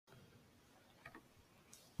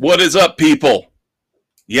What is up, people?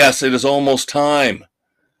 Yes, it is almost time.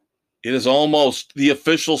 It is almost the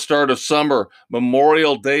official start of summer.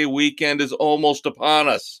 Memorial Day weekend is almost upon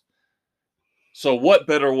us. So what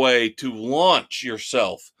better way to launch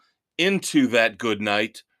yourself into that good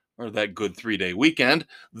night or that good 3-day weekend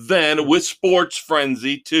than with Sports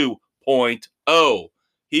Frenzy 2.0.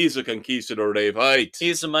 He's a conquistador, Dave Height.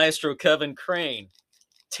 He's the maestro, Kevin Crane.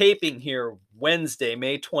 Taping here Wednesday,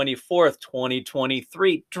 May 24th,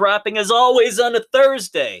 2023. Dropping as always on a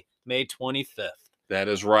Thursday, May 25th. That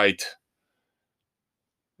is right.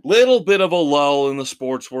 Little bit of a lull in the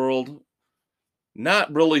sports world.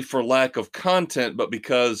 Not really for lack of content, but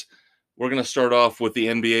because we're going to start off with the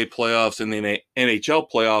NBA playoffs and the NHL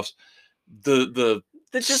playoffs. The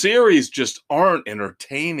series just aren't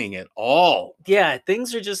entertaining at all. Yeah,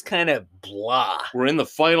 things are just kind of blah. We're in the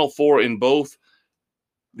Final Four in both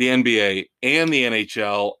the NBA and the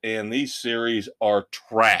NHL, and these series are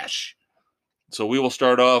trash. So we will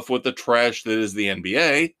start off with the trash that is the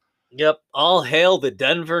NBA. Yep, all hail the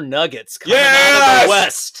Denver Nuggets coming out of the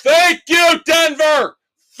West. Thank you, Denver!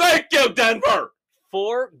 Thank you, Denver!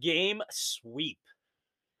 4-game sweep.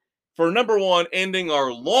 For number one, ending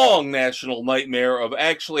our long national nightmare of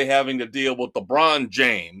actually having to deal with LeBron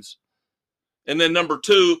James. And then number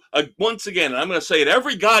two, once again, I'm going to say it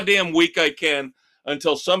every goddamn week I can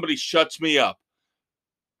until somebody shuts me up.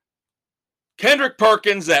 Kendrick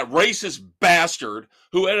Perkins, that racist bastard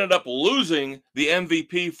who ended up losing the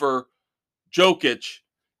MVP for Jokic.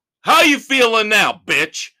 How you feeling now,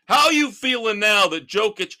 bitch? How you feeling now that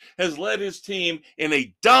Jokic has led his team in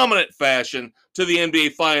a dominant fashion to the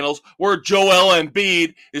NBA Finals, where Joel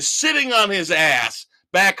Embiid is sitting on his ass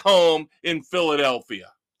back home in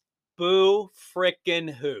Philadelphia? Boo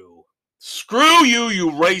frickin' who? Screw you,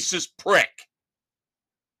 you racist prick.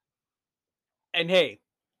 And hey,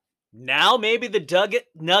 now maybe the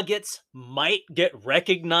Nuggets might get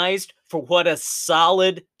recognized for what a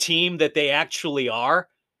solid team that they actually are.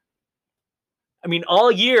 I mean, all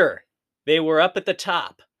year they were up at the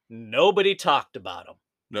top. Nobody talked about them.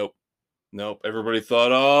 Nope. Everybody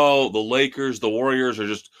thought, oh, the Lakers, the Warriors are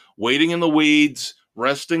just waiting in the weeds,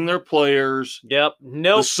 resting their players. Yep.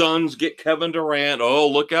 Nope. The Suns get Kevin Durant. Oh,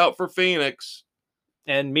 look out for Phoenix.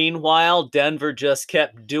 And meanwhile, Denver just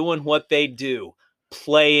kept doing what they do,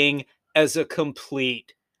 playing as a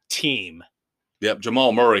complete team. Yep,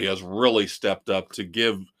 Jamal Murray has really stepped up to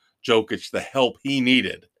give Jokic the help he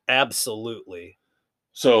needed. Absolutely.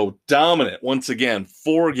 So dominant, once again,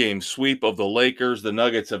 4-game sweep of the Lakers. The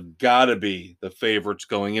Nuggets have got to be the favorites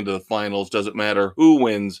going into the finals. Doesn't matter who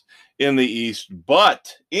wins in the East,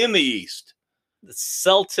 but in the East, the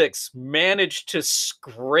Celtics managed to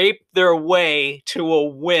scrape their way to a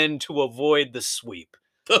win to avoid the sweep.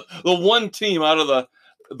 The one team out of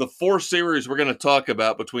the 4 series we're going to talk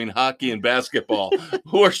about between hockey and basketball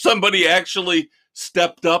where somebody actually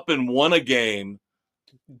stepped up and won a game.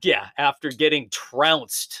 Yeah, after getting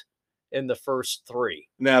trounced in the first 3.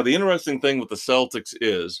 Now, the interesting thing with the Celtics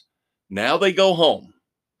is now they go home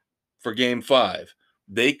for Game 5.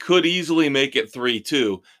 They could easily make it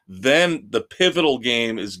 3-2. Then the pivotal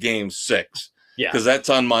game is Game 6. Yeah. Because that's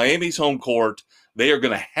on Miami's home court. They are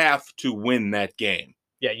going to have to win that game.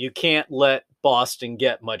 Yeah, you can't let Boston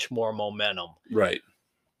get much more momentum. Right.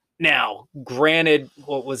 Now, granted,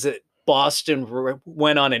 what was it? Boston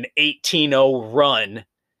went on an 18-0 run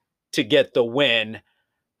to get the win.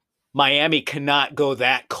 Miami cannot go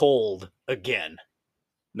that cold again.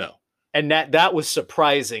 No. And that was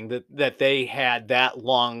surprising that they had that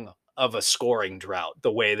long of a scoring drought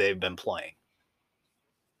the way they've been playing.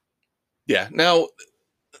 Yeah. Now,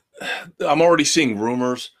 I'm already seeing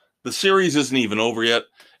rumors. The series isn't even over yet,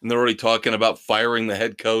 and they're already talking about firing the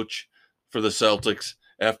head coach for the Celtics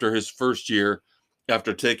after his first year,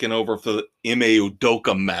 after taking over for the Ime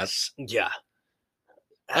Udoka mess. Yeah.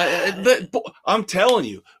 I'm telling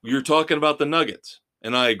you, you're talking about the Nuggets,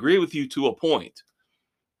 and I agree with you to a point.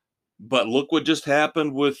 But look what just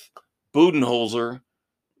happened with Budenholzer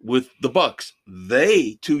with the Bucks.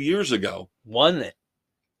 They, 2 years ago, won it.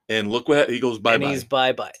 And look what he goes bye-bye. And he's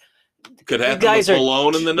bye-bye. Could happen with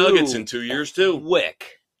Malone and the Nuggets in 2 years, too.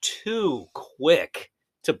 Too quick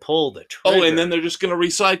to pull the trigger. Oh, and then they're just going to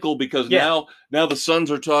recycle because now the Suns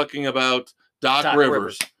are talking about Doc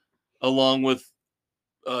Rivers along with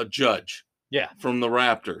Judge from the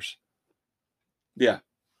Raptors. Yeah.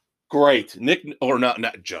 Great. Nick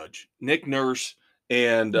Nurse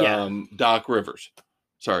and Doc Rivers.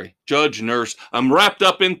 Sorry, Judge Nurse. I'm wrapped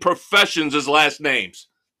up in professions as last names.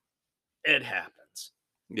 It happens.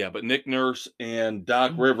 Yeah, but Nick Nurse and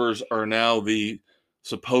Doc Rivers are now the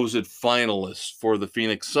supposed finalists for the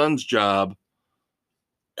Phoenix Suns job.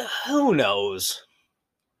 Who knows?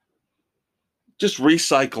 Just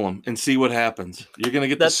recycle them and see what happens. You're going to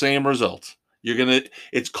get the same results.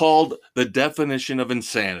 It's called the definition of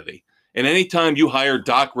insanity. And anytime you hire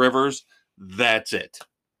Doc Rivers, that's it.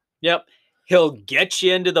 Yep. He'll get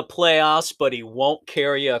you into the playoffs, but he won't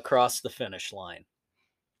carry you across the finish line.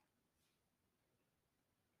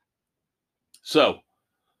 So,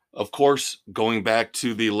 of course, going back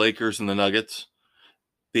to the Lakers and the Nuggets,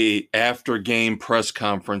 the after-game press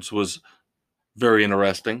conference was very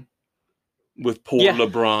interesting with poor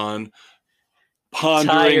LeBron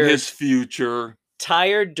pondering his future.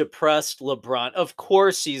 Tired, depressed LeBron. Of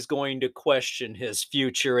course he's going to question his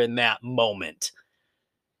future in that moment.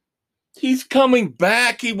 He's coming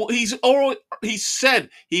back. He said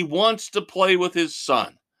he wants to play with his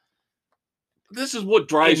son. This is what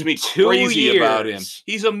drives me crazy about him.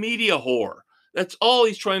 He's a media whore. That's all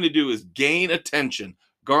he's trying to do is gain attention,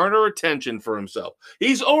 garner attention for himself.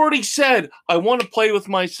 He's already said, I want to play with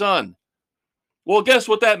my son. Well, guess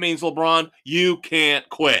what that means, LeBron? You can't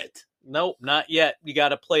quit. Nope, not yet. You got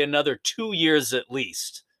to play another 2 years at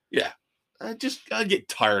least. Yeah. I get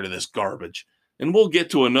tired of this garbage. And we'll get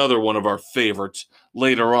to another one of our favorites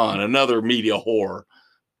later on, another media whore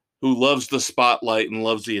who loves the spotlight and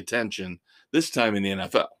loves the attention, this time in the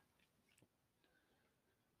NFL.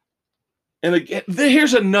 And again,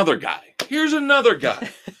 here's another guy. In the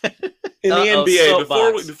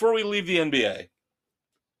NBA. Before we leave the NBA.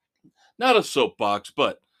 Not a soapbox,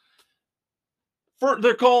 but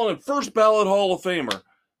they're calling him first ballot Hall of Famer.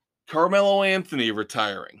 Carmelo Anthony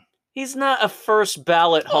retiring. He's not a first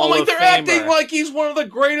ballot Hall of Famer. They're acting like he's one of the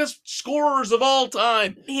greatest scorers of all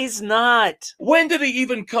time. He's not. When did he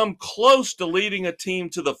even come close to leading a team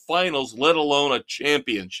to the finals, let alone a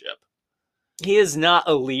championship? He is not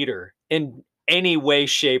a leader in any way,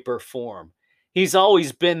 shape, or form. He's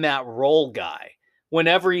always been that role guy.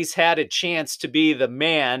 Whenever he's had a chance to be the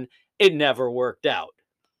man, it never worked out.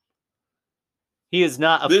 He is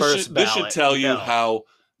not a first ballot. This should tell you how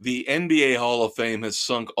the NBA Hall of Fame has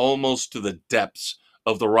sunk almost to the depths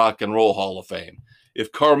of the Rock and Roll Hall of Fame.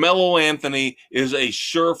 If Carmelo Anthony is a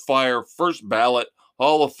surefire first ballot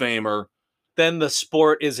Hall of Famer, then the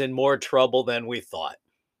sport is in more trouble than we thought.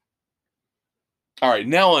 All right,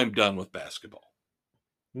 now I'm done with basketball.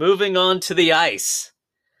 Moving on to the ice.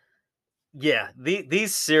 Yeah,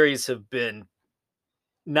 these series have been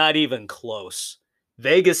not even close.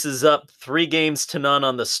 Vegas is up 3-0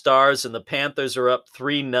 on the Stars, and the Panthers are up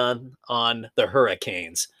 3-0 on the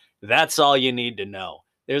Hurricanes. That's all you need to know.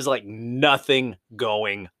 There's like nothing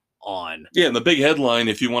going on. Yeah, and the big headline,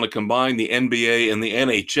 if you want to combine the NBA and the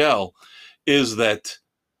NHL, is that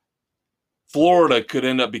Florida could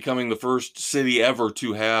end up becoming the first city ever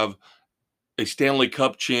to have a Stanley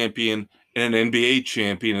Cup champion and an NBA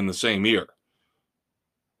champion in the same year.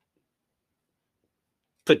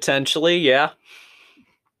 Potentially, yeah.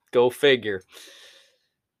 Go figure.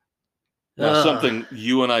 Now, something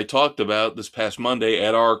you and I talked about this past Monday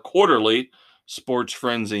at our quarterly Sports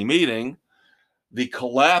Frenzy meeting, the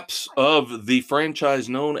collapse of the franchise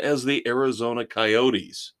known as the Arizona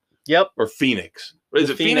Coyotes. Yep. Or Phoenix. Is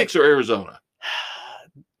it Phoenix or Arizona?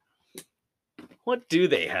 What do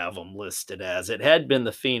they have them listed as? It had been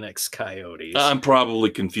the Phoenix Coyotes. I'm probably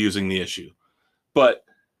confusing the issue. But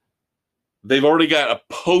they've already got a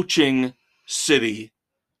poaching city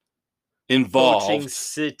involved. Poaching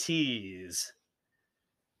cities.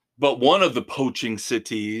 But one of the poaching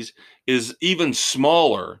cities is even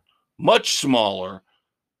smaller, much smaller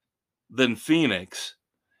than Phoenix.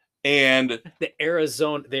 And they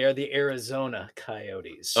are the Arizona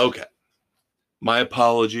Coyotes. Okay. My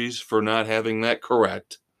apologies for not having that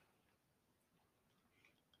correct.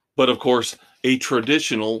 But of course, a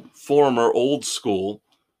traditional, former, old school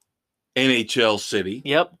NHL city.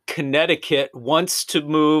 Yep. Connecticut wants to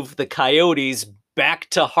move the Coyotes back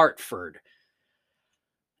to Hartford.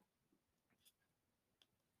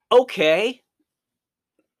 Okay.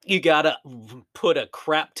 You got to put a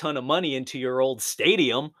crap ton of money into your old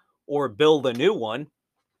stadium or build a new one.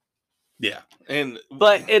 Yeah.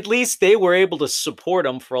 But at least they were able to support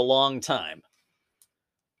them for a long time.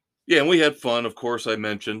 Yeah, and we had fun. Of course, I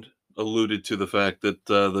alluded to the fact that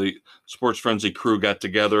the Sports Frenzy crew got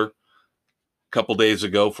together a couple days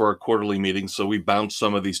ago for our quarterly meeting. So we bounced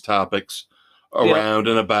some of these topics around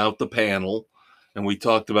and about the panel. And we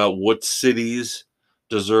talked about what cities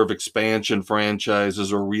deserve expansion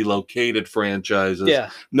franchises or relocated franchises.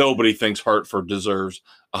 Yeah. Nobody thinks Hartford deserves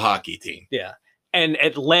a hockey team. Yeah. And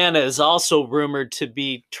Atlanta is also rumored to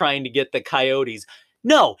be trying to get the Coyotes.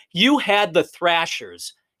 No, you had the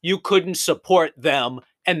Thrashers. You couldn't support them,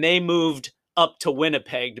 and they moved up to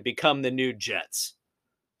Winnipeg to become the new Jets.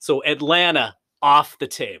 So Atlanta off the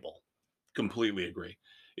table. Completely agree.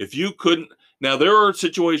 If you couldn't, now there are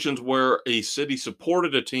situations where a city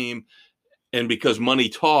supported a team, and because money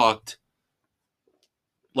talked,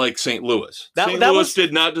 like St. Louis. St. Louis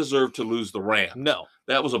did not deserve to lose the Rams. No.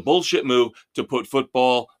 That was a bullshit move to put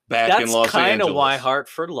football back in Los Angeles. That's kind of why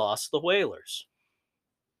Hartford lost the Whalers.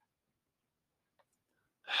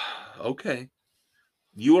 Okay.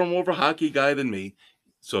 You are more of a hockey guy than me,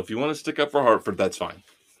 so if you want to stick up for Hartford, that's fine.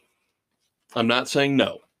 I'm not saying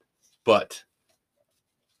no, but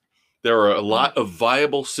there are a lot of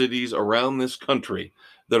viable cities around this country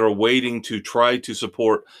that are waiting to try to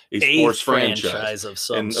support a sports franchise of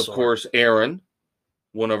some and, sort. of course, Aaron,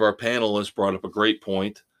 one of our panelists, brought up a great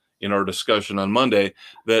point in our discussion on Monday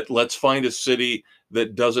that let's find a city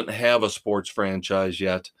that doesn't have a sports franchise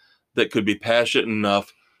yet that could be passionate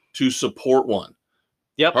enough to support one.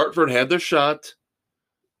 Yep. Hartford had their shot.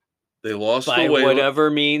 They lost by the way. Whatever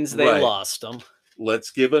means they Right. lost them. Let's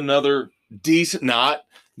give another decent, not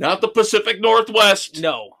the Pacific Northwest.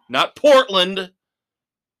 No. Not Portland,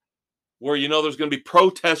 where there's going to be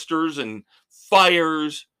protesters and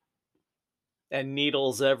fires. And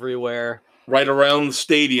needles everywhere. Right around the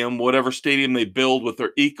stadium, whatever stadium they build with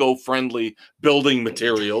their eco-friendly building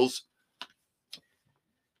materials.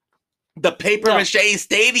 The papier-mâché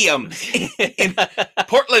stadium in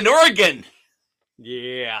Portland, Oregon.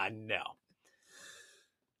 Yeah, no.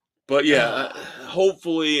 But yeah,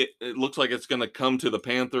 hopefully it looks like it's going to come to the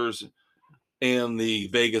Panthers and the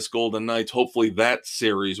Vegas Golden Knights. Hopefully that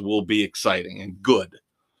series will be exciting and good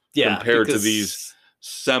compared to these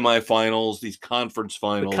semifinals, these conference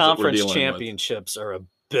finals. The conference championships are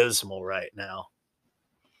abysmal right now.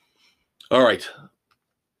 All right.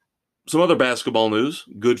 Some other basketball news.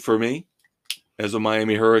 Good for me as a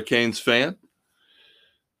Miami Hurricanes fan.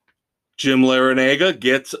 Jim Larranaga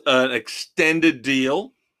gets an extended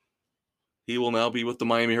deal. He will now be with the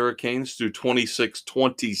Miami Hurricanes through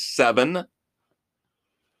 26-27.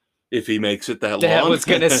 If he makes it that long. I was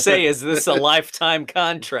going to say, is this a lifetime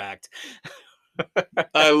contract?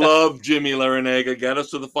 I love Jimmy Larranaga. Got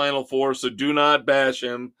us to the Final Four, so do not bash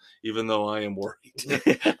him, even though I am worried.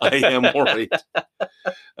 I am worried.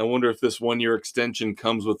 I wonder if this one-year extension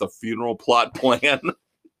comes with a funeral plot plan.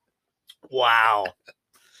 Wow.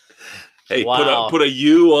 Hey, put a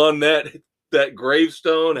U on that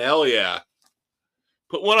gravestone. Hell yeah.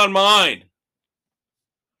 Put one on mine.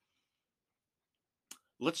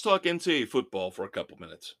 Let's talk NCAA football for a couple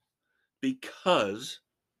minutes. Because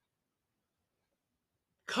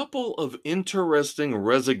couple of interesting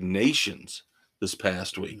resignations this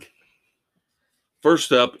past week.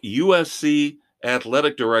 First up, USC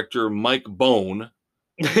athletic director Mike Bohn.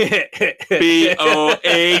 B-O-H-N,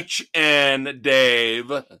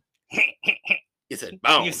 Dave. You said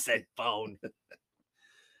Bone. You said Bone.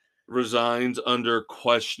 Resigns under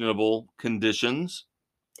questionable conditions.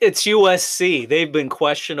 It's USC. They've been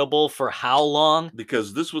questionable for how long?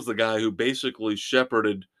 Because this was the guy who basically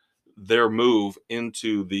shepherded their move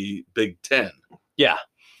into the Big Ten. Yeah.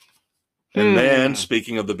 And then,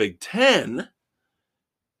 speaking of the Big Ten,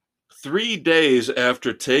 3 days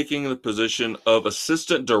after taking the position of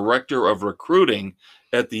assistant director of recruiting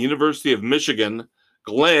at the University of Michigan,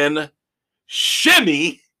 Glenn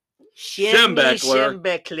Schembeckler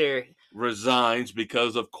resigns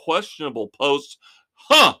because of questionable posts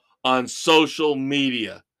on social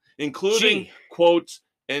media, including quotes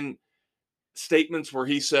and statements where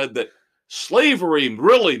he said that slavery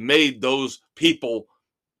really made those people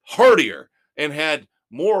hardier and had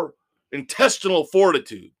more intestinal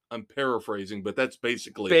fortitude. I'm paraphrasing, but that's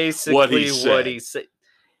basically what he said.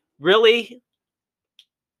 Really?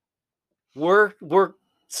 We're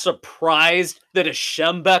surprised that a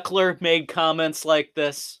Schembeckler made comments like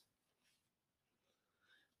this?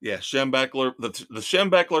 Yeah, Schembeckler, the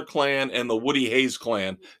Schembeckler clan and the Woody Hayes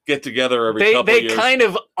clan get together every couple of years. They kind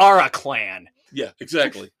of are a clan. Yeah,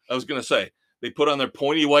 exactly. I was going to say, they put on their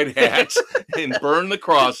pointy white hats and burn the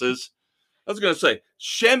crosses. I was going to say,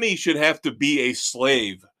 Shemmy should have to be a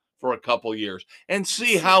slave for a couple years and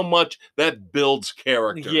see how much that builds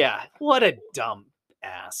character. Yeah, what a dumb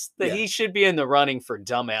ass. He should be in the running for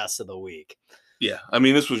dumbass of the week. Yeah, I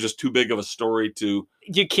mean, this was just too big of a story to...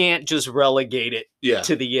 You can't just relegate it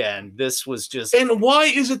to the end. This was just... And why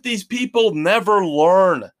is it these people never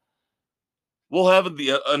learn? We'll have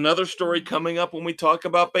another story coming up when we talk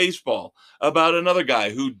about baseball, about another guy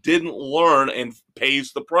who didn't learn and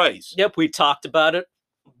pays the price. Yep, we talked about it,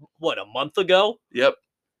 a month ago? Yep.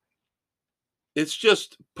 It's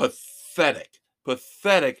just pathetic.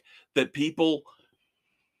 Pathetic that people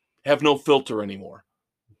have no filter anymore.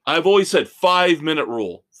 I've always said 5-minute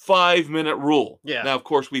rule. 5-minute rule. Yeah. Now, of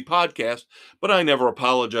course, we podcast, but I never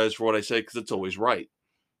apologize for what I say because it's always right.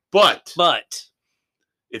 But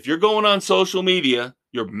if you're going on social media,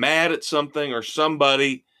 you're mad at something or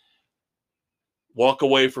somebody, walk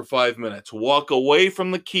away for 5 minutes. Walk away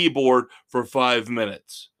from the keyboard for 5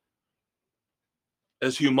 minutes.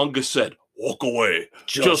 As Humongous said, walk away.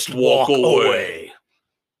 Just walk away.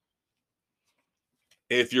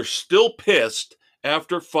 If you're still pissed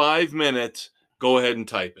after 5 minutes, go ahead and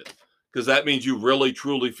type it. Because that means you really,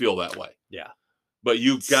 truly feel that way. Yeah. But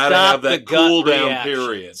you've got to have that cool down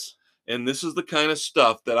period. And this is the kind of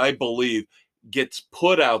stuff that I believe gets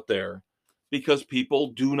put out there because people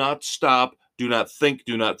do not stop, do not think,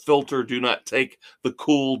 do not filter, do not take the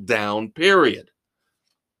cool down period.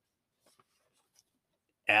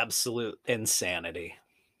 Absolute insanity.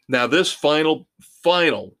 Now, this final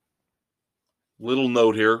little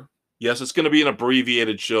note here. Yes, it's going to be an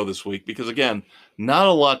abbreviated show this week because, again, not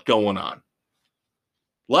a lot going on.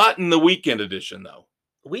 Lot in the weekend edition, though.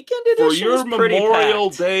 Weekend edition for your is pretty Memorial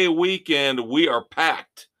packed. Day weekend, we are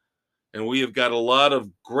packed. And we have got a lot of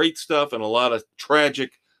great stuff and a lot of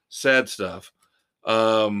tragic, sad stuff.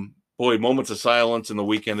 Boy, moments of silence in the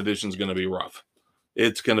weekend edition is going to be rough.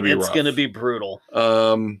 It's going to be rough. It's going to be brutal.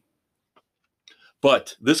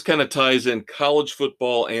 But this kind of ties in college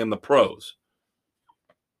football and the pros.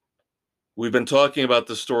 We've been talking about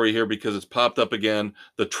this story here because it's popped up again.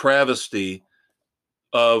 The travesty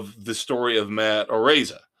of the story of Matt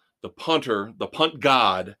Araiza, the punter, the punt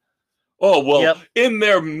god. Oh, well, in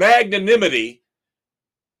their magnanimity,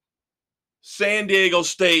 San Diego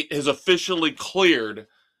State has officially cleared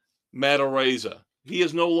Matt Araiza. He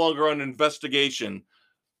is no longer on investigation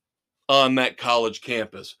on that college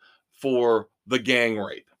campus for the gang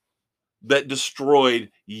rape that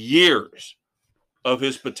destroyed years of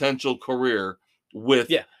his potential career with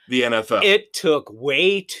the NFL. It took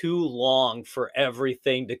way too long for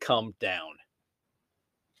everything to come down.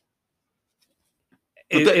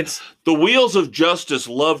 The wheels of justice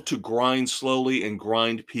love to grind slowly and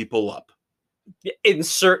grind people up. In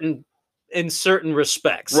certain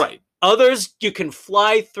respects. Right. Others you can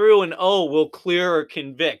fly through and, we'll clear or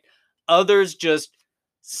convict. Others just,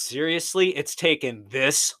 seriously, it's taken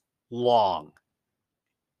this long.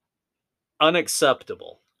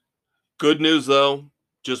 Unacceptable. Good news, though,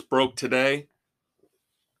 just broke today.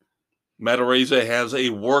 Matt Araiza has a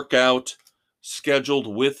workout scheduled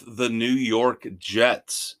with the New York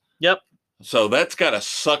Jets. Yep. So that's got to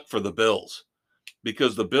suck for the Bills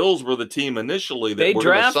because the Bills were the team initially that were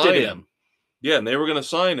going to sign him. Yeah, and they were going to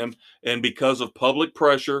sign him. And because of public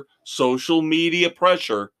pressure, social media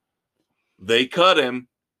pressure, they cut him.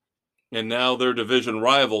 And now their division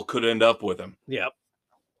rival could end up with him. Yep.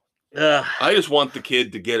 I just want the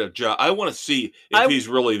kid to get a job. I want to see if he's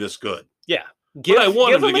really this good. Yeah. I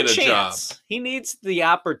want him to get a job. He needs the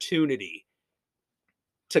opportunity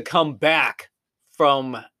to come back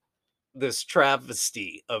from this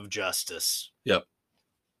travesty of justice. Yep.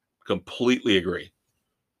 Completely agree.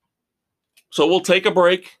 So we'll take a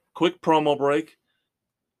break, quick promo break.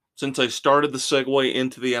 Since I started the segue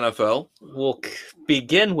into the NFL. We'll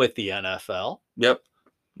begin with the NFL. Yep.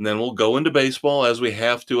 And then we'll go into baseball as we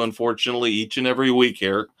have to, unfortunately, each and every week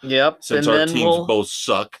here. Yep. Since our teams both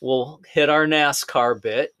suck. We'll hit our NASCAR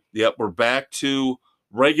bit. Yep. We're back to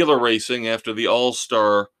regular racing after the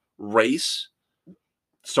All-Star race.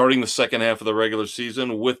 Starting the second half of the regular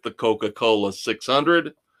season with the Coca-Cola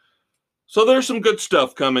 600. So there's some good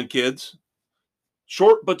stuff coming, kids.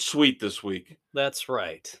 Short but sweet this week. That's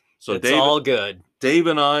right. So it's all good. Dave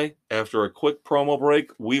and I, after a quick promo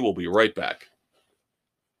break, we will be right back.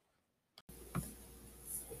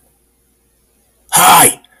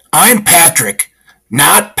 Hi, I'm Patrick,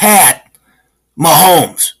 not Pat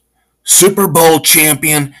Mahomes, Super Bowl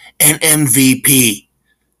champion and MVP.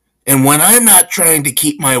 And when I'm not trying to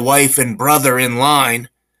keep my wife and brother in line,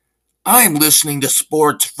 I'm listening to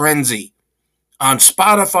Sports Frenzy on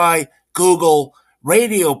Spotify, Google,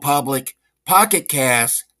 Radio Public, Pocket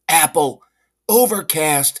Cast, Apple,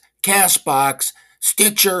 Overcast, Castbox,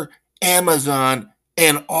 Stitcher, Amazon,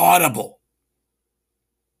 and Audible.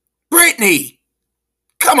 Brittany,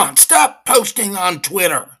 come on, stop posting on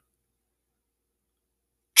Twitter.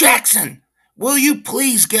 Jackson, will you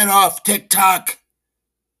please get off TikTok?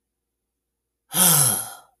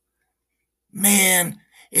 Man,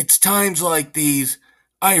 it's times like these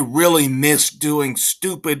I really miss doing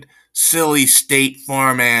stupid, silly State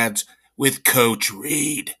Farm ads with Coach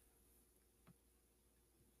Reed.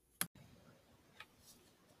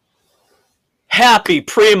 Happy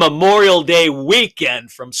pre-Memorial Day weekend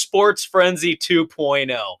from Sports Frenzy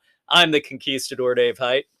 2.0. I'm the Conquistador, Dave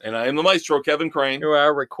Height. And I am the Maestro, Kevin Crane. Here we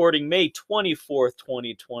are recording May 24th,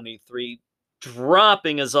 2023.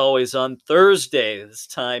 Dropping, as always, on Thursday, this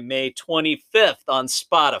time May 25th on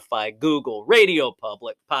Spotify, Google, Radio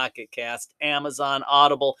Public, Pocket Cast, Amazon,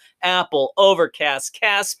 Audible, Apple, Overcast,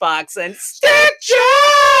 CastBox, and Stitcher!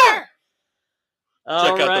 Check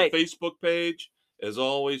out the Facebook page, as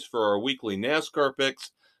always, for our weekly NASCAR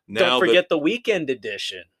picks. Don't forget the weekend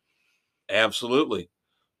edition. Absolutely.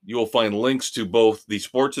 You will find links to both the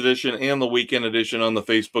sports edition and the weekend edition on the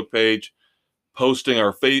Facebook page. Posting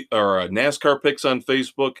our NASCAR picks on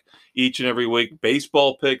Facebook each and every week.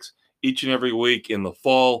 Baseball picks each and every week. In the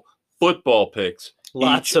fall, football picks.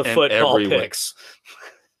 Lots of football picks.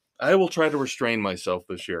 I will try to restrain myself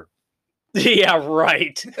this year. Yeah,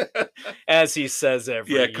 right. As he says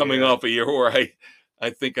every year. Yeah, coming off a year where I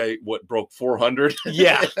think I broke 400.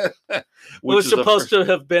 Yeah. It was supposed to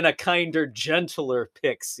have been a kinder, gentler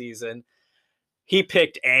pick season. He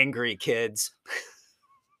picked angry kids.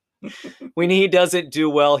 When he doesn't do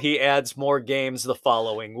well, he adds more games the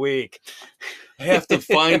following week. I have to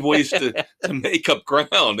find ways to make up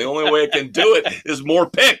ground. The only way I can do it is more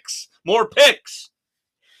picks. More picks.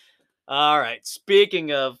 All right.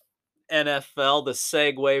 Speaking of NFL, the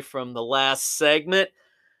segue from the last segment.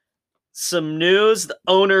 Some news. The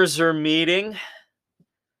owners are meeting.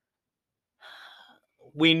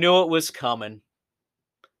 We knew it was coming.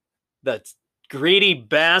 The greedy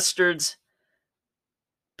bastards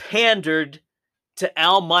pandered to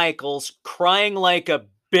Al Michaels, crying like a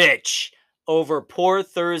bitch over poor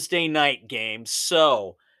Thursday night games.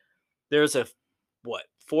 So there's a 4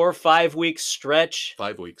 or 5 week stretch?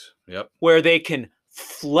 5 weeks. Yep. Where they can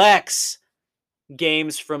flex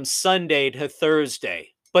games from Sunday to Thursday.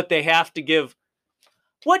 But they have to give,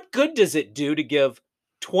 what good does it do to give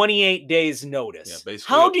 28 days notice? Yeah,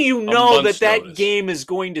 basically how do you know that notice. Game is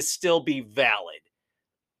going to still be valid?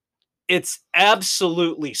 It's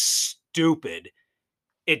absolutely stupid.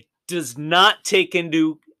 It does not take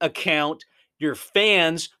into account your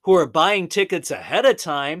fans who are buying tickets ahead of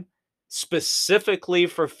time, specifically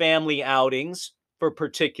for family outings, for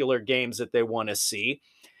particular games that they want to see.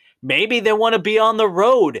 Maybe they want to be on the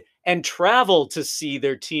road and travel to see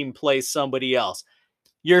their team play somebody else.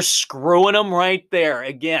 You're screwing them right there.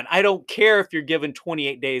 Again, I don't care if you're given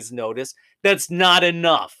 28 days notice. That's not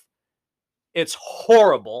enough. It's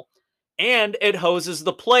horrible. And it hoses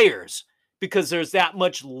the players because there's that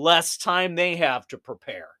much less time they have to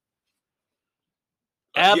prepare.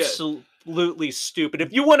 Absolutely stupid.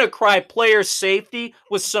 If you want to cry player safety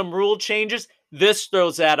with some rule changes, this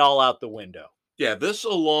throws that all out the window. Yeah, this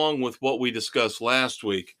along with what we discussed last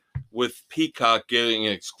week with Peacock getting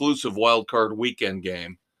an exclusive wildcard weekend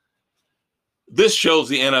game. This shows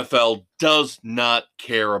the NFL does not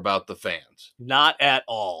care about the fans. Not at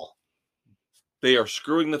all. They are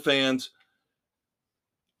screwing the fans.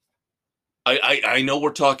 I know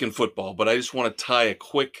we're talking football, but I just want to tie a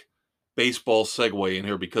quick baseball segue in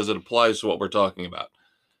here because it applies to what we're talking about.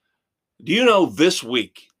 Do you know this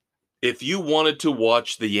week, if you wanted to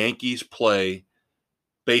watch the Yankees play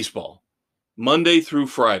baseball, Monday through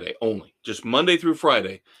Friday only, just Monday through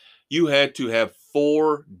Friday, you had to have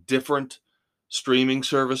 4 different streaming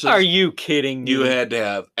services? Are you kidding me? You had to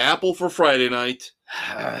have Apple for Friday night,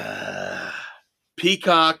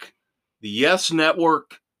 Peacock, the Yes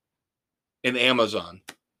Network, and Amazon.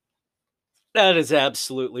 That is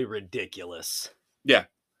absolutely ridiculous. Yeah.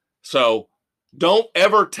 So don't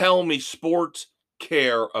ever tell me sports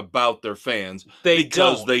care about their fans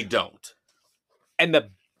because they don't. And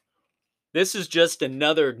this is just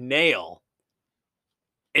another nail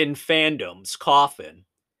in fandom's coffin.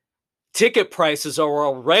 Ticket prices are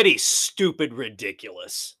already stupid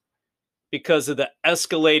ridiculous because of the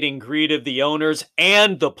escalating greed of the owners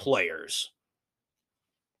and the players.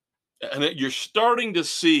 And you're starting to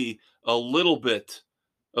see a little bit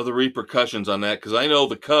of the repercussions on that because I know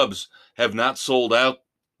the Cubs have not sold out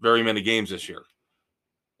very many games this year.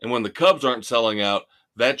 And when the Cubs aren't selling out,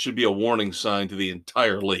 that should be a warning sign to the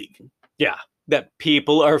entire league. Yeah, that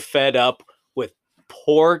people are fed up with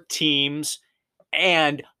poor teams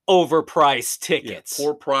and overpriced tickets. Yeah,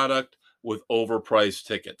 poor product with overpriced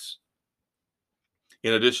tickets.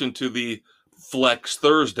 In addition to the Flex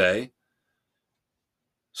Thursday,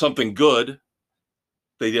 something good,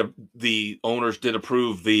 the owners did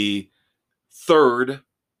approve the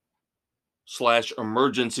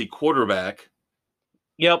 3rd/emergency quarterback.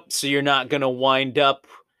 Yep, so you're not going to wind up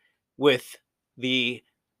with the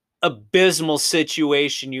abysmal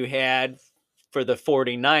situation you had for the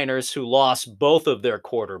 49ers who lost both of their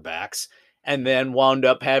quarterbacks and then wound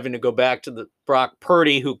up having to go back to the Brock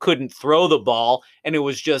Purdy, who couldn't throw the ball, and it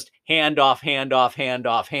was just handoff, handoff,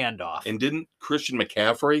 handoff, handoff. And didn't Christian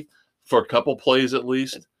McCaffrey, for a couple plays at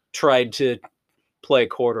least, tried to play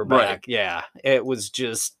quarterback? Right. Yeah, it was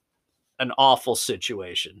just an awful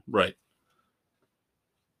situation. Right.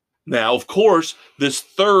 Now, of course, this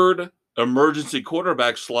third emergency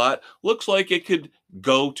quarterback slot looks like it could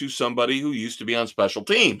go to somebody who used to be on special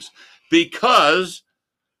teams, because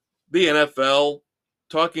the NFL,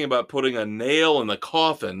 talking about putting a nail in the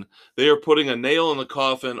coffin, they are putting a nail in the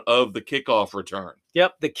coffin of the kickoff return.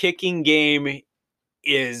 Yep, the kicking game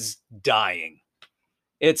is dying.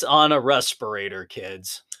 It's on a respirator,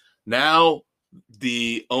 kids. Now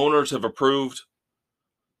the owners have approved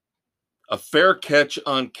a fair catch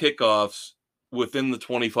on kickoffs within the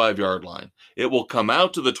 25-yard line. It will come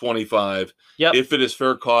out to the 25 if it is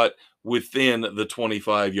fair caught within the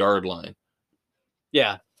 25-yard line.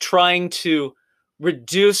 Yeah, trying to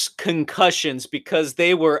reduce concussions because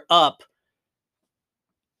they were up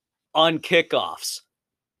on kickoffs.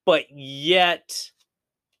 But yet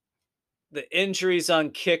the injuries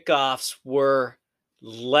on kickoffs were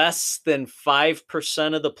less than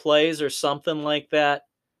 5% of the plays or something like that.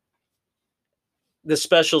 The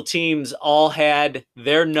special teams all had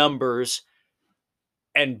their numbers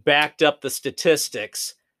and backed up the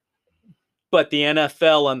statistics, but the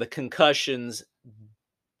NFL on the concussions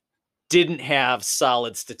didn't have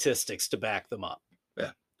solid statistics to back them up.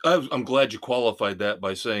 Yeah, I'm glad you qualified that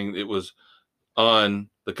by saying it was on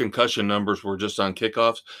the concussion numbers were just on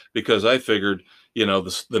kickoffs, because I figured,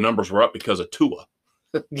 the numbers were up because of Tua.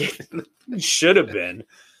 Should have been.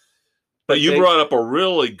 But you brought up a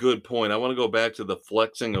really good point. I want to go back to the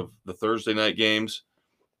flexing of the Thursday night games.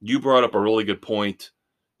 You brought up a really good point,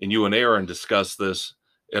 and you and Aaron discussed this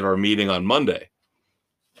at our meeting on Monday.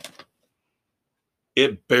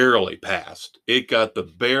 It barely passed. It got the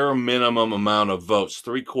bare minimum amount of votes.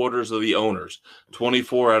 3/4 of the owners,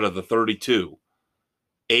 24 out of the 32.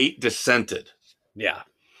 8 dissented. Yeah.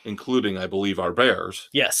 Including, I believe, our Bears.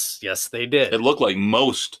 Yes, they did. It looked like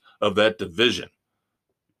most of that division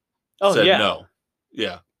said no.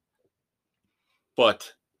 Yeah.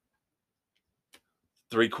 But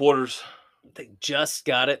 3/4. They just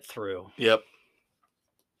got it through. Yep.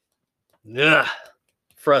 Ugh.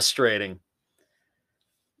 Frustrating.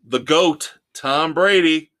 The GOAT, Tom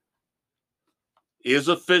Brady, is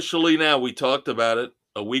officially now, we talked about it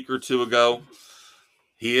a week or two ago,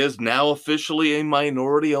 he is now officially a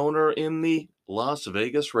minority owner in the Las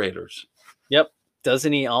Vegas Raiders. Yep.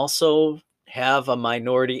 Doesn't he also have a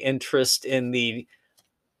minority interest in the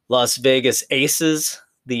Las Vegas Aces,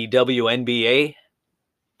 the WNBA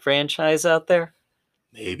franchise out there?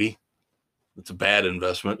 Maybe. It's a bad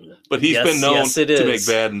investment, but he's been known to make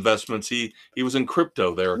bad investments. He was in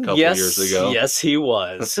crypto there a couple years ago. Yes, he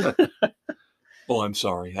was. Oh, I'm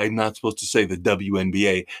sorry. I'm not supposed to say the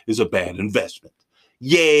WNBA is a bad investment.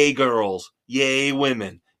 Yay, girls. Yay,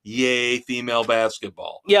 women. Yay, female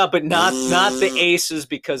basketball. Yeah, but not the Aces,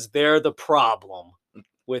 because they're the problem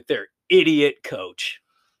with their idiot coach.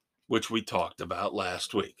 Which we talked about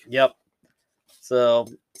last week. Yep. So,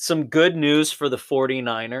 some good news for the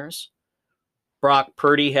 49ers. Brock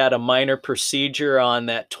Purdy had a minor procedure on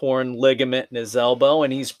that torn ligament in his elbow,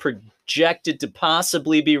 and he's projected to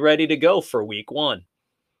possibly be ready to go for week 1.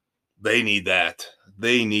 They need that.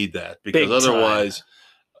 Because otherwise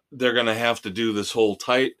they're going to have to do this whole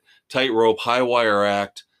tightrope, high wire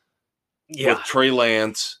act with Trey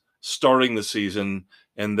Lance starting the season.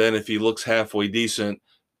 And then if he looks halfway decent,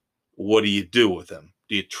 what do you do with him?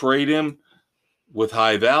 Do you trade him with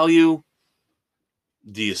high value?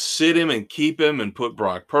 Do you sit him and keep him and put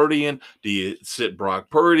Brock Purdy in? Do you sit Brock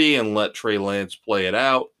Purdy and let Trey Lance play it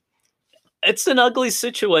out? It's an ugly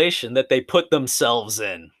situation that they put themselves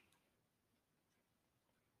in.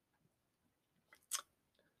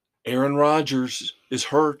 Aaron Rodgers is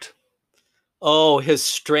hurt. Oh, his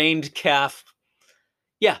strained calf.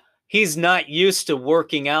 Yeah, he's not used to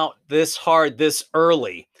working out this hard this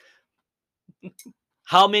early.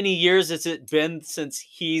 How many years has it been since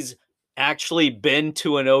he's actually been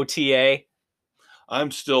to an OTA?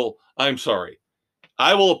 I'm sorry.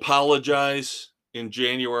 I will apologize in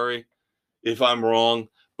January if I'm wrong,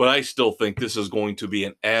 but I still think this is going to be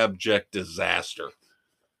an abject disaster.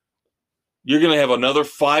 You're going to have another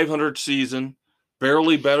 500 season,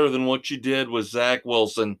 barely better than what you did with Zach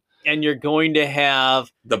Wilson. And you're going to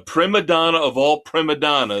have the prima donna of all prima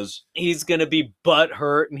donnas. He's going to be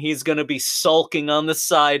butthurt, and he's going to be sulking on the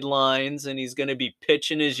sidelines, and he's going to be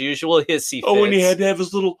pitching his usual hissy fits. Oh, and he had to have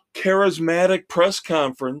his little charismatic press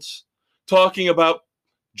conference talking about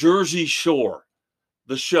Jersey Shore,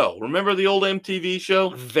 the show. Remember the old MTV show?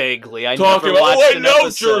 Vaguely. I Talking never about, watched I an know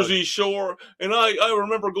episode. Jersey Shore. And I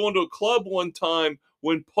remember going to a club one time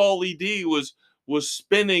when Paulie D was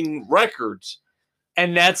spinning records.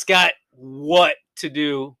 And that's got what to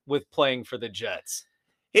do with playing for the Jets?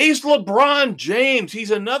 He's LeBron James.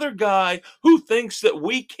 He's another guy who thinks that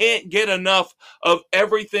we can't get enough of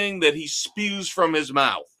everything that he spews from his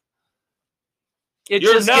mouth. You're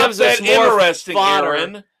just not gives that us more interesting, fodder.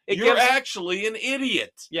 Aaron. You're actually an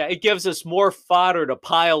idiot. Yeah, it gives us more fodder to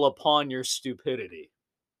pile upon your stupidity.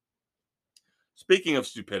 Speaking of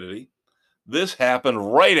stupidity, this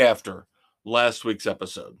happened right after last week's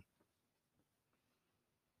episode.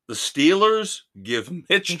 The Steelers give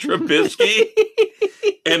Mitch Trubisky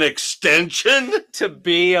an extension to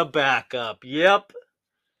be a backup. Yep.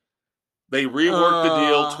 They reworked the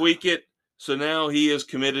deal, tweak it, so now he is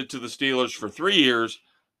committed to the Steelers for 3 years,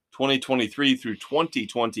 2023 through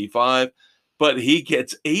 2025, but he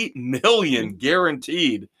gets $8 million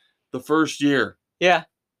guaranteed the first year. Yeah,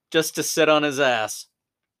 just to sit on his ass.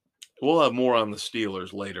 We'll have more on the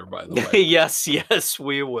Steelers later, by the way. Yes,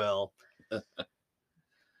 we will.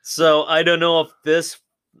 So I don't know if this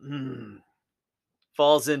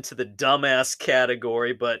falls into the dumbass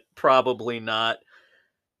category, but probably not.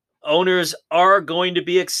 Owners are going to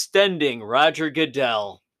be extending Roger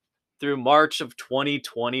Goodell through March of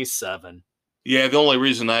 2027. Yeah, the only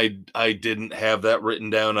reason I didn't have that written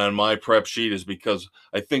down on my prep sheet is because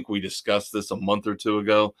I think we discussed this a month or two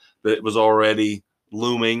ago, that it was already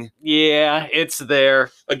looming. Yeah, it's there.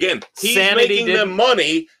 Again, he's making them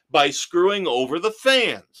money by screwing over the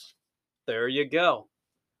fans. There you go.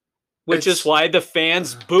 Which is why the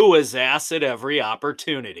fans boo his ass at every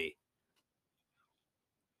opportunity.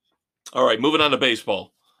 All right, moving on to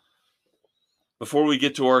baseball. Before we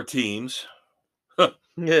get to our teams,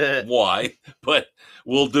 why? But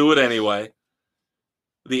we'll do it anyway.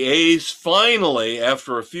 The A's finally,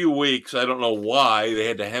 after a few weeks, I don't know why, they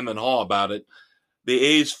had to hem and haw about it, the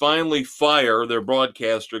A's finally fire their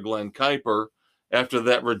broadcaster, Glenn Kuiper, after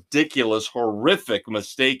that ridiculous, horrific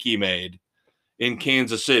mistake he made in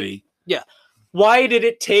Kansas City. Yeah. Why did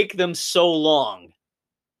it take them so long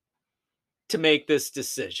to make this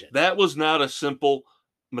decision? That was not a simple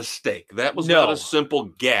mistake. That was not a simple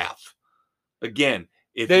gaffe. Again,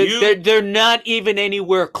 if they're not even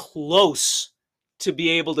anywhere close to be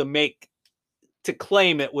able to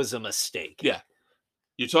claim it was a mistake. Yeah.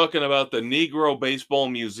 You're talking about the Negro Baseball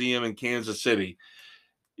Museum in Kansas City.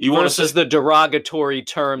 Versus the derogatory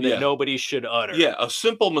term that nobody should utter. Yeah, a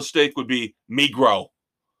simple mistake would be Negro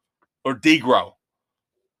or Degro.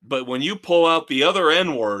 But when you pull out the other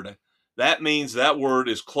N word, that means that word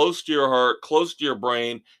is close to your heart, close to your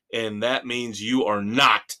brain, and that means you are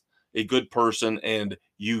not a good person and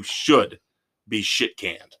you should be shit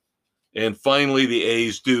canned. And finally, the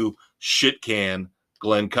A's do shit can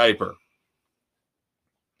Glenn Kuiper.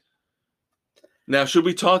 Now, should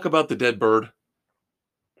we talk about the dead bird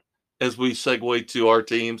as we segue to our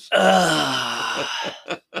teams?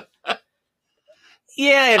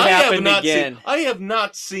 Yeah, it happened again. I have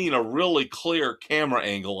not seen a really clear camera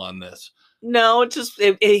angle on this. No,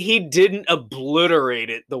 he didn't obliterate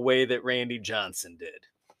it the way that Randy Johnson did.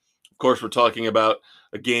 Of course, we're talking about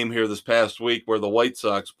a game here this past week where the White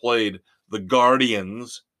Sox played the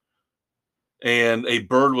Guardians, and a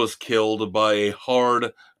bird was killed by a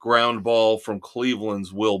hard ground ball from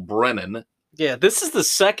Cleveland's Will Brennan. Yeah, this is the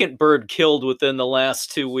second bird killed within the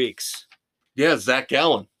last 2 weeks. Yeah, Zach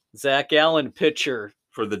Gallen. Zach Allen, pitcher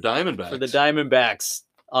for the Diamondbacks. For the Diamondbacks,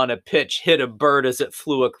 on a pitch, hit a bird as it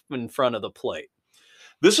flew in front of the plate.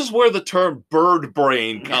 This is where the term bird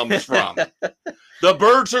brain comes from. The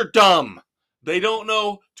birds are dumb. They don't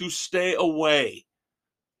know to stay away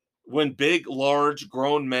when big, large,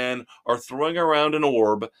 grown men are throwing around an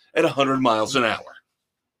orb at 100 miles an hour.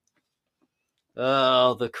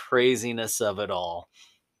 Oh, the craziness of it all.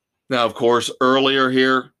 Now, of course, earlier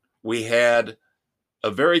here, we had a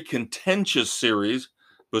very contentious series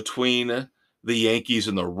between the Yankees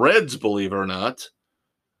and the Reds, believe it or not.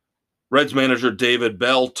 Reds manager David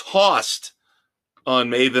Bell tossed on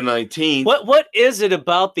May the 19th. What is it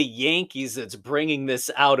about the Yankees that's bringing this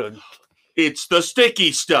out of? It's the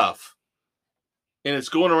sticky stuff. And it's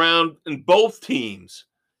going around in both teams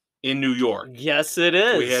in New York. Yes, it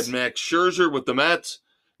is. We had Max Scherzer with the Mets.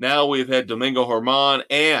 Now we've had Domingo Germán.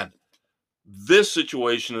 And this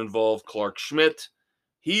situation involved Clark Schmidt.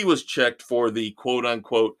 He was checked for the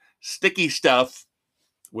quote-unquote sticky stuff,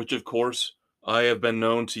 which, of course, I have been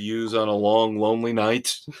known to use on a long, lonely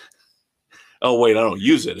night. Oh, wait, I don't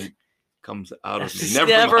use it. It comes out of me.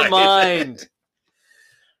 Never mind.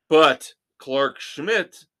 But Clark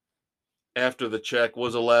Schmidt after the check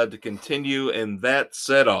was allowed to continue, and that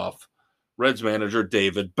set off Reds manager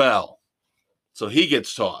David Bell. So he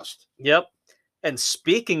gets tossed. Yep. And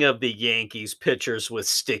speaking of the Yankees pitchers with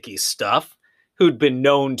sticky stuff, who'd been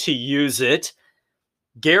known to use it,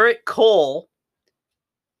 Garrett Cole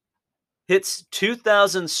hits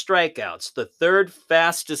 2,000 strikeouts, the third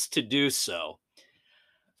fastest to do so.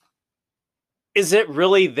 Is it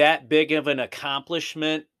really that big of an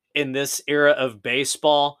accomplishment in this era of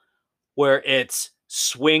baseball where it's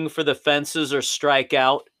swing for the fences or strike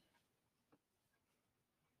out?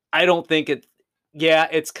 I don't think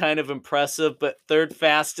it's kind of impressive, but third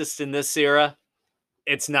fastest in this era,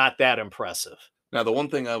 it's not that impressive. Now, the one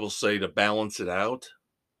thing I will say to balance it out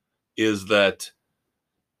is that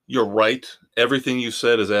you're right. Everything you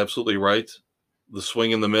said is absolutely right. The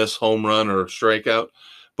swing and the miss, home run or strikeout.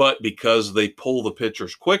 But because they pull the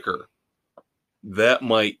pitchers quicker, that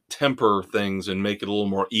might temper things and make it a little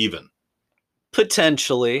more even.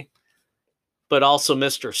 Potentially. But also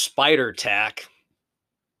Mr. Spider Tack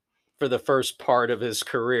for the first part of his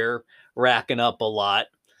career, racking up a lot.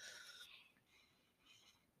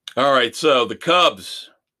 All right, so the Cubs,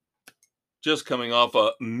 just coming off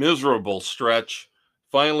a miserable stretch,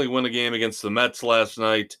 finally win a game against the Mets last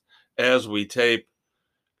night as we tape.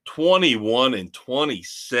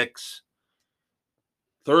 21-26.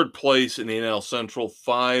 Third place in the NL Central,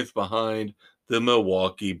 5 behind the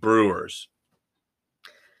Milwaukee Brewers.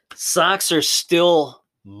 Sox are still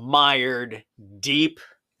mired deep.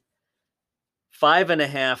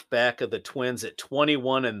 5.5 back of the Twins at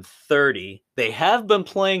 21-30. They have been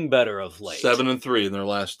playing better of late. 7-3 in their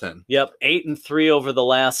last 10. Yep, 8-3 over the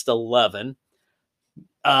last 11.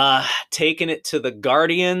 Taking it to the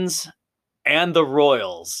Guardians and the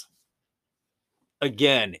Royals.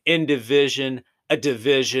 Again, in division, a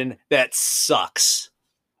division that sucks.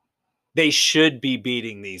 They should be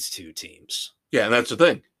beating these two teams. Yeah, and that's the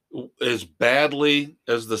thing. As badly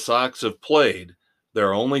as the Sox have played,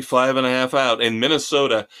 they're only 5.5 out. And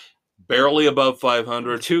Minnesota, barely above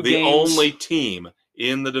 500. Two the games. Only team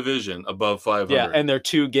in the division above 500. Yeah, and they're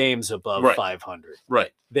 2 games above 500.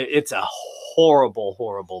 Right. It's a horrible,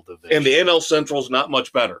 horrible division. And the NL Central is not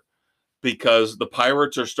much better because the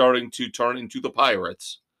Pirates are starting to turn into the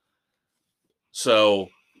Pirates. So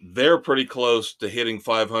they're pretty close to hitting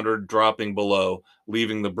 500, dropping below,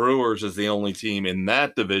 leaving the Brewers as the only team in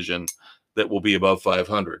that division that will be above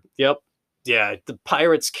 500. Yep. Yeah, the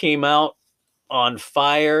Pirates came out on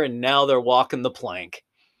fire, and now they're walking the plank.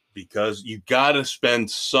 Because you got to spend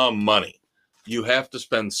some money. You have to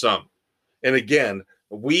spend some. And again,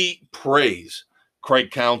 we praise Craig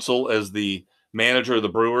Counsell as the manager of the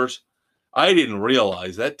Brewers. I didn't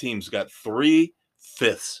realize that team's got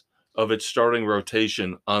 3/5 of its starting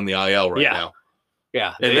rotation on the IL right now.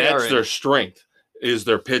 Yeah. And that's their strength, is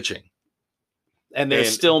their pitching. And they're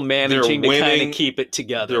still managing to kind of keep it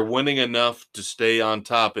together. They're winning enough to stay on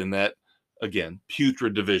top in that, again,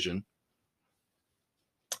 putrid division.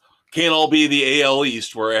 Can't all be the AL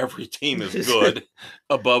East where every team is good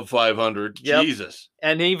above 500. Yep. Jesus.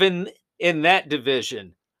 And even in that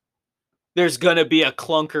division, there's going to be a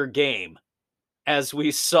clunker game, as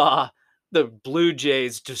we saw the Blue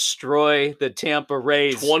Jays destroy the Tampa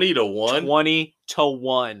Rays 20-1.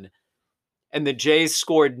 20-1. And the Jays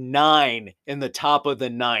scored 9 in the top of the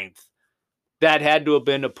 9th. That had to have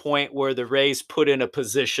been a point where the Rays put in a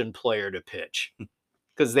position player to pitch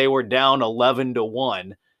because they were down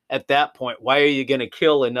 11-1. At that point, why are you going to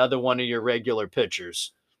kill another one of your regular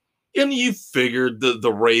pitchers? And you figured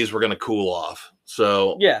the Rays were going to cool off.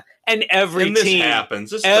 So yeah, and this team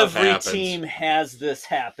happens. Every team has this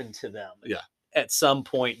happen to them. Yeah, at some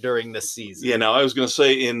point during the season. Yeah. Now I was going to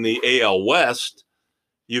say in the AL West,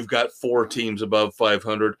 you've got 4 teams above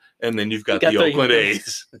 500, and then you've got the Oakland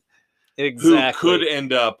A's, exactly, who could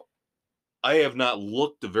end up. I have not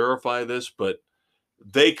looked to verify this, but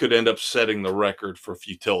they could end up setting the record for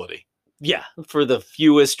futility. Yeah, for the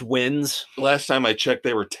fewest wins. Last time I checked,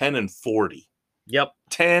 they were 10-40. Yep,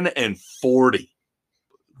 10-40.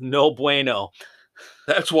 No bueno.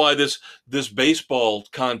 That's why this baseball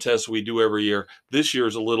contest we do every year, this year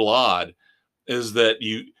is a little odd, is that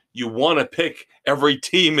you want to pick every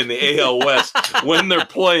team in the AL West when they're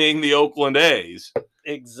playing the Oakland A's.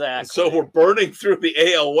 Exactly. So we're burning through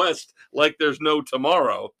the AL West like there's no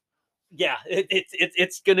tomorrow. Yeah,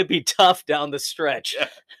 it's going to be tough down the stretch. Yeah.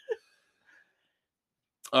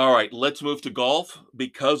 All right, let's move to golf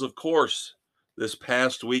because, of course, this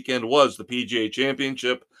past weekend was the PGA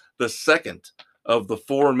Championship, the second of the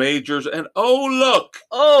 4 majors. And oh, look.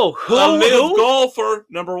 Oh, a live golfer,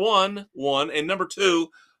 number one, and number 2,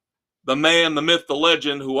 the man, the myth, the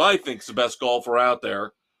legend, who I think is the best golfer out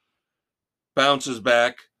there, bounces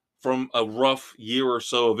back from a rough year or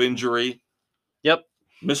so of injury. Yep.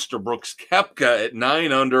 Mr. Brooks Koepka at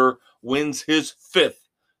 9 under wins his 5th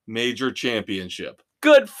major championship.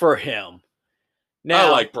 Good for him. Now,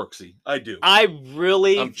 I like Brooksy. I do.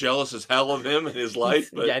 I'm jealous as hell of him in his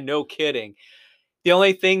life. But yeah, no kidding. The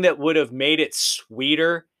only thing that would have made it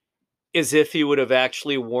sweeter is if he would have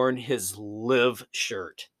actually worn his live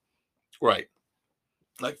shirt. Right.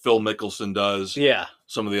 Like Phil Mickelson does. Yeah.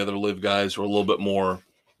 Some of the other live guys were a little bit more,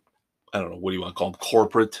 I don't know, what do you want to call them?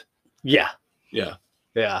 Corporate? Yeah. Yeah.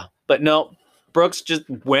 Yeah. But no, Brooks just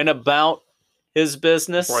went about his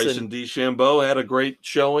business. Bryson DeChambeau had a great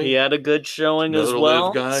showing. He had a good showing as Another well.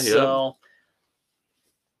 live guy, so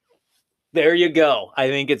there you go. I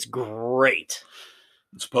think it's great.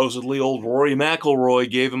 Supposedly old Rory McIlroy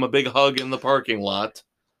gave him a big hug in the parking lot.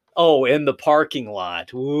 Oh, in the parking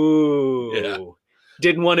lot. Ooh. Yeah.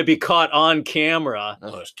 Didn't want to be caught on camera.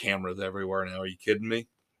 Oh, there's cameras everywhere now. Are you kidding me?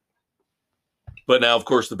 But now, of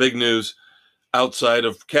course, the big news outside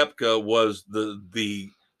of Koepka was the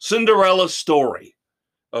Cinderella story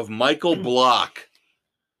of Michael Block.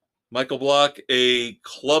 Michael Block, a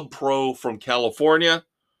club pro from California,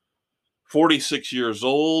 46 years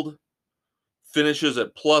old, finishes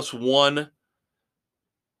at +1,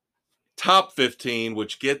 top 15,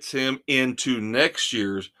 which gets him into next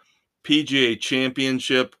year's PGA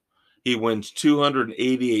Championship. He wins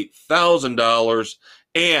 $288,000,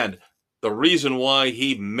 and the reason why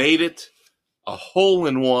he made it, a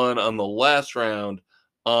hole-in-one on the last round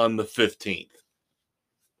on the 15th.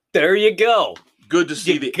 There you go. Good to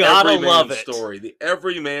see the everyman story, the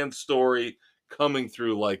everyman story coming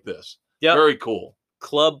through like this. Yep. Very cool.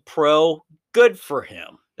 Club pro, good for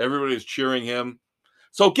him. Everybody's cheering him.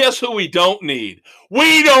 So guess who we don't need?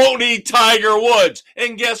 We don't need Tiger Woods.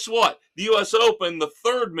 And guess what? The U.S. Open, the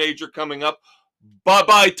 3rd major coming up.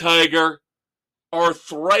 Bye-bye, Tiger.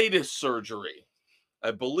 Arthritis surgery.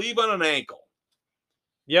 I believe on an ankle.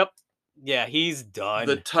 Yep. Yeah, he's done.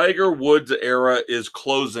 The Tiger Woods era is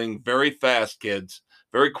closing very fast, kids.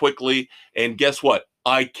 Very quickly. And guess what?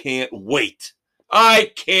 I can't wait.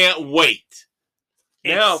 I can't wait.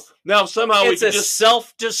 Now somehow it's we could a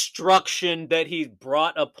self-destruction that he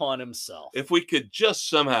brought upon himself. If we could just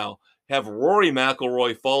somehow have Rory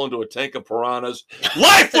McIlroy fall into a tank of piranhas,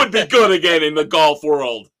 life would be good again in the golf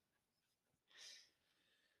world.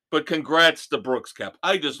 But congrats to Brooks Koepka.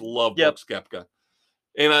 I just love Brooks Koepka.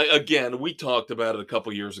 And again, we talked about it a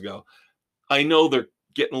couple years ago. I know they're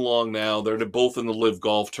getting along now. They're both in the Live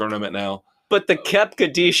Golf tournament now. But the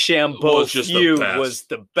Koepka DeChambeau feud was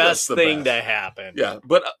the best thing to happen. Yeah,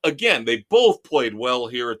 but again, they both played well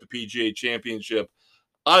here at the PGA Championship.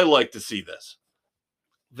 I like to see this.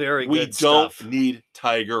 Very good stuff. We don't need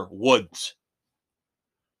Tiger Woods.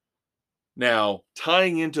 Now,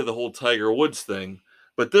 tying into the whole Tiger Woods thing,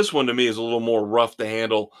 but this one to me is a little more rough to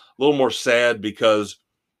handle, a little more sad because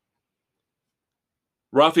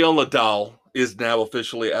Rafael Nadal is now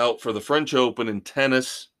officially out for the French Open in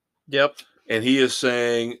tennis. Yep. And he is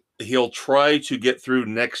saying he'll try to get through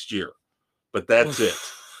next year, but that's it.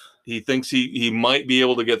 He thinks he might be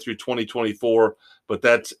able to get through 2024, but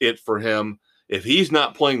that's it for him. If he's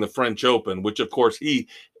not playing the French Open, which of course he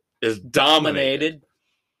is dominated.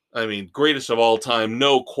 I mean, greatest of all time,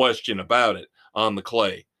 no question about it, on the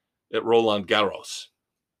clay at Roland Garros.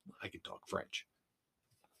 I can talk French.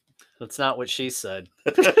 That's not what she said.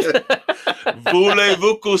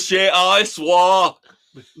 Voulez-vous coucher à soir?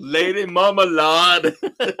 Lady Marmalade.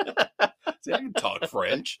 See, I can talk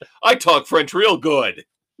French. I talk French real good.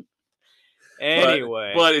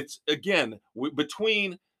 Anyway. But it's, again,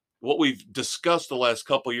 between what we've discussed the last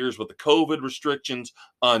couple of years with the COVID restrictions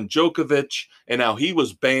on Djokovic, and now he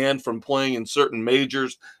was banned from playing in certain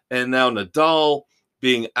majors, and now Nadal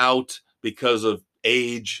being out because of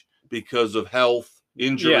age, because of health,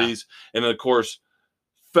 injuries, and of course,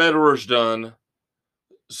 Federer's done.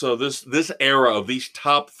 So this era of these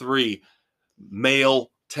top 3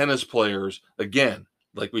 male tennis players, again,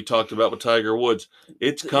 like we talked about with Tiger Woods,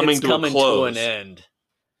 it's coming to a close. To an end.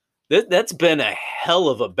 That's been a hell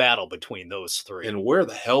of a battle between those 3. And where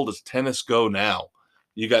the hell does tennis go now?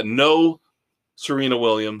 You got no Serena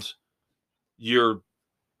Williams. You're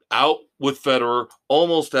out with Federer,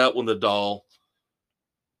 almost out with Nadal.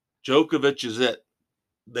 Djokovic is it.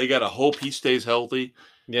 They got to hope he stays healthy.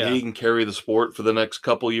 Yeah. He can carry the sport for the next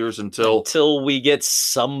couple years until we get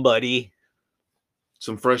somebody.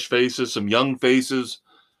 Some fresh faces, some young faces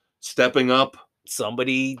stepping up.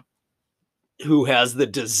 Somebody who has the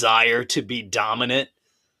desire to be dominant.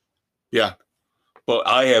 Yeah. But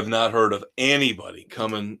I have not heard of anybody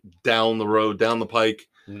coming down the road, down the pike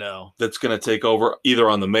No. that's going to take over either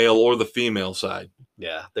on the male or the female side.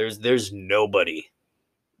 Yeah, there's nobody.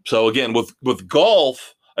 So again, with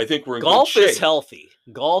golf, I think we're in Golf good shape. is healthy.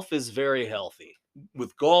 Golf is very healthy.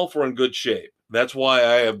 With golf, we're in good shape. That's why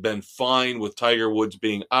I have been fine with Tiger Woods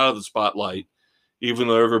being out of the spotlight, even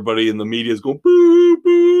though everybody in the media is going, boo,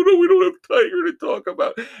 boo, no, we don't have Tiger to talk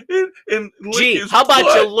about. And Gee, how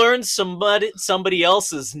about you learn somebody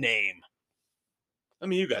else's name? I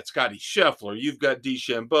mean, you got Scotty Scheffler, you've got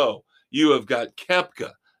DeChambeau, you have got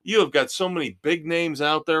Koepka, you have got so many big names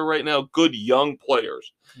out there right now, good young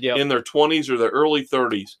players in their 20s or their early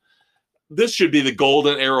 30s. This should be the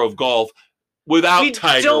golden era of golf without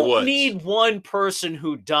Tiger Woods. We don't need one person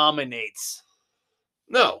who dominates.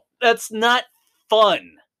 No. That's not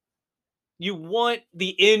fun. You want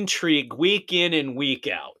the intrigue week in and week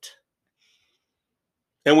out.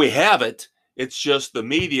 And we have it. It's just the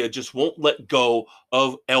media just won't let go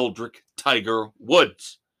of Eldrick Tiger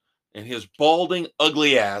Woods and his balding,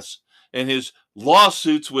 ugly ass and his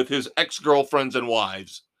lawsuits with his ex-girlfriends and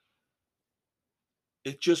wives.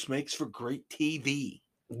 It just makes for great TV.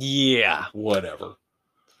 Yeah. Whatever.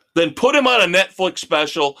 Then put him on a Netflix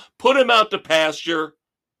special. Put him out to pasture.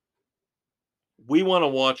 We want to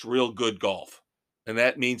watch real good golf. And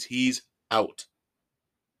that means he's out.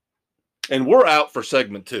 And we're out for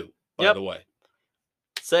segment 2, by the way.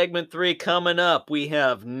 Segment 3 coming up. We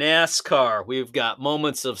have NASCAR. We've got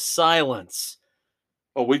moments of silence.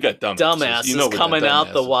 Oh, we got dumbasses. You know, coming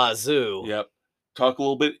out the wazoo. Yep. Talk a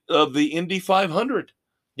little bit of the Indy 500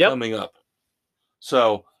 coming up.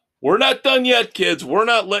 So we're not done yet, kids. We're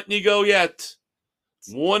not letting you go yet.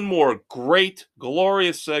 One more great,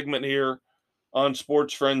 glorious segment here on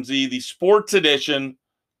Sports Frenzy, the sports edition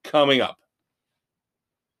coming up.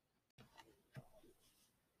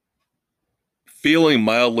 Feeling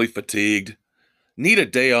mildly fatigued? Need a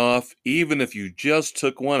day off even if you just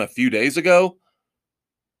took one a few days ago?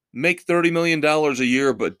 Make $30 million a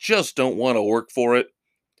year but just don't want to work for it?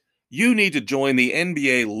 You need to join the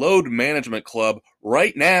NBA Load Management Club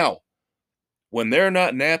right now. When they're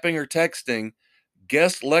not napping or texting,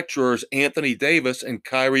 guest lecturers Anthony Davis and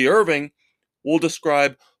Kyrie Irving will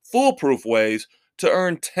describe foolproof ways to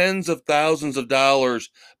earn tens of thousands of dollars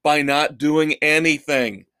by not doing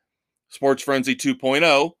anything. Sports Frenzy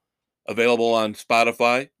 2.0, available on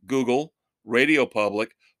Spotify, Google, Radio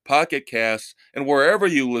Public, Pocket Casts, and wherever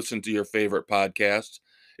you listen to your favorite podcasts,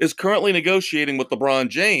 is currently negotiating with LeBron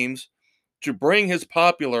James to bring his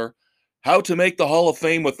popular How to Make the Hall of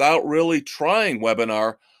Fame Without Really Trying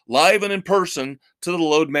webinar live and in person to the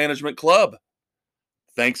Load Management Club.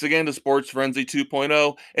 Thanks again to Sports Frenzy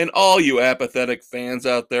 2.0 and all you apathetic fans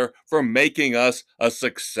out there for making us a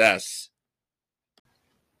success.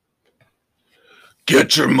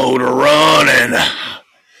 Get your motor running.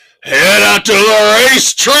 Head out to the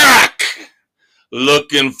racetrack.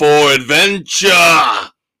 Looking for adventure.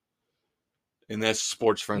 And that's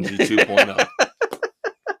Sports Frenzy 2.0.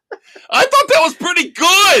 I thought that was pretty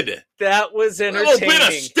good. That was entertaining. A little bit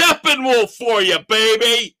of Steppenwolf for you,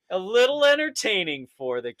 baby. A little entertaining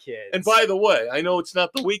for the kids. And by the way, I know it's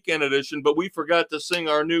not the weekend edition, but we forgot to sing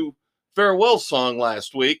our new farewell song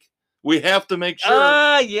last week. We have to make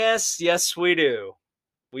sure. Yes, we do.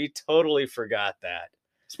 We totally forgot that.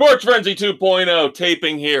 Sports Frenzy 2.0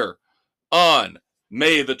 taping here on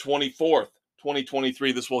May the 24th,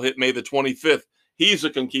 2023. This will hit May the 25th. He's a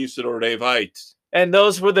conquistador, Dave Heights. And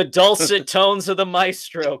those were the dulcet tones of the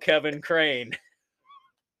maestro, Kevin Crane.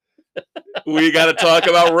 We got to talk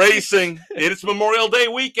about racing. It's Memorial Day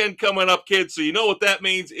weekend coming up, kids. So you know what that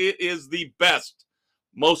means. It is the best,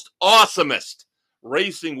 most awesomest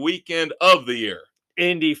racing weekend of the year.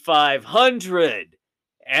 Indy 500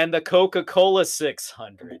 and the Coca-Cola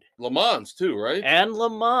 600. Le Mans too, right? And Le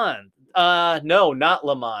Mans. No, not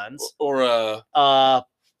Le Mans. Or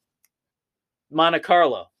Monte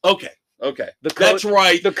Carlo. Okay. That's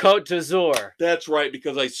right. The Côte d'Azur. That's right,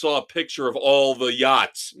 because I saw a picture of all the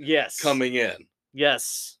yachts coming in.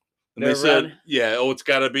 Yes. And they said, it's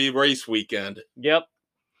got to be race weekend. Yep.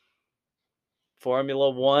 Formula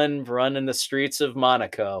One running the streets of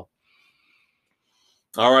Monaco.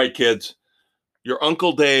 All right, kids. Your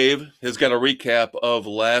Uncle Dave has got a recap of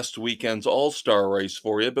last weekend's All-Star race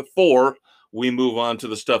for you before we move on to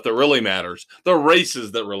the stuff that really matters, the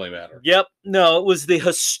races that really matter. Yep. No, it was the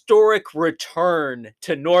historic return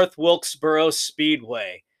to North Wilkesboro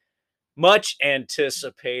Speedway. Much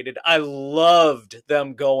anticipated. I loved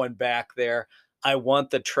them going back there. I want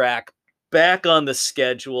the track back on the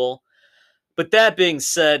schedule. But that being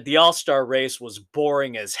said, the All-Star race was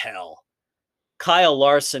boring as hell. Kyle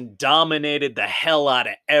Larson dominated the hell out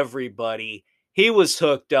of everybody. He was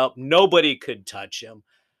hooked up. Nobody could touch him.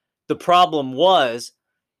 The problem was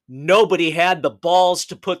nobody had the balls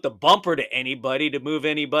to put the bumper to anybody to move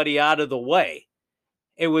anybody out of the way.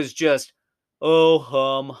 It was just, oh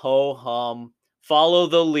hum, ho hum, follow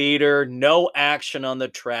the leader, no action on the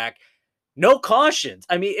track, no cautions.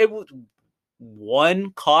 I mean, it was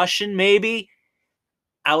one caution maybe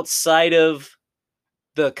outside of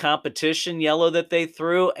the competition yellow that they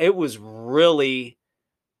threw. It was really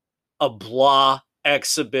a blah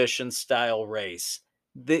exhibition style race.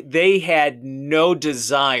 They had no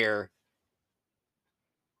desire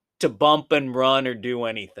to bump and run or do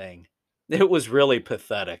anything. It was really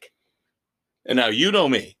pathetic. And now you know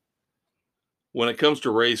me. When it comes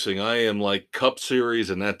to racing, I am like Cup Series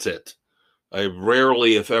and that's it. I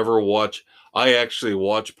rarely, if ever, I actually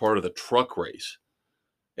watch part of the truck race.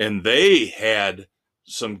 And they had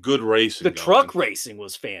some good racing. The truck racing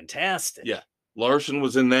was fantastic. Yeah. Larson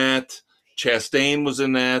was in that. Chastain was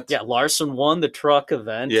in that. Yeah, Larson won the truck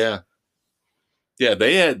event. Yeah. Yeah,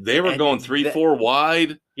 they were going 3-4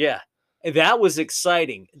 wide. Yeah. That was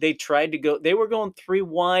exciting. They were going 3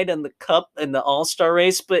 wide on the Cup and the All-Star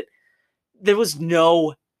race, but there was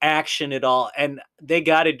no action at all. And they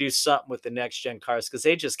got to do something with the next gen cars because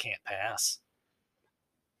they just can't pass.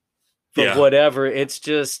 For whatever,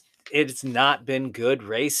 it's not been good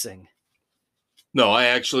racing. No,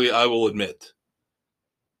 I will admit,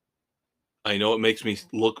 I know it makes me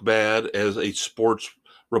look bad as a sports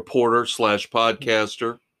reporter /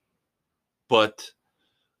 podcaster, but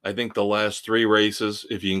I think the last 3 races,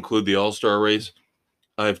 if you include the All-Star race,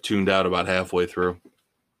 I've tuned out about halfway through.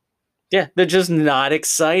 Yeah, they're just not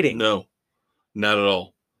exciting. No, not at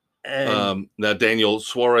all. Now, Daniel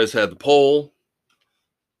Suarez had the pole.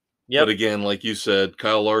 Yep. But again, like you said,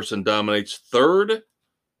 Kyle Larson dominates 3rd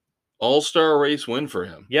All-Star race win for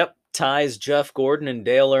him. Yep, ties Jeff Gordon and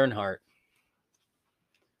Dale Earnhardt.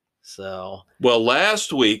 So, well,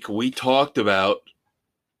 last week we talked about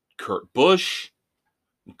Kurt Busch,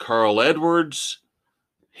 Carl Edwards,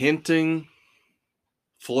 hinting,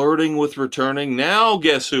 flirting with returning. Now,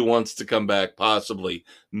 guess who wants to come back? Possibly,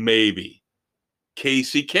 maybe,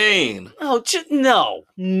 Casey Kane. Oh, no.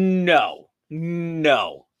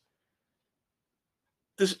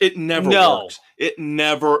 It never works. It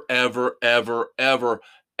never, ever, ever, ever,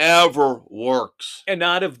 ever works. And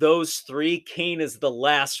out of those 3, Kane is the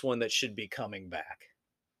last one that should be coming back.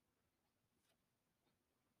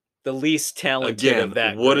 The least talented of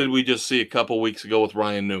that what group. Did we just see a couple weeks ago with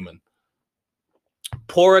Ryan Newman?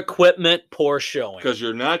 Poor equipment, poor showing. Because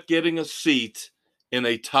you're not getting a seat in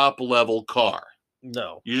a top-level car.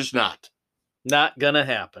 No. You're just not. Not going to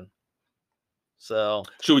happen. So,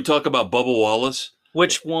 should we talk about Bubba Wallace?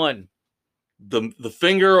 Which one? The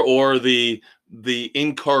finger or the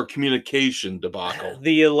in-car communication debacle?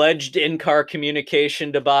 The alleged in-car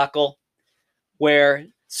communication debacle, where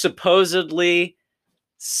supposedly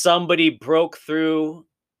somebody broke through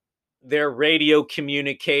their radio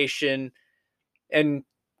communication and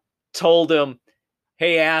told him,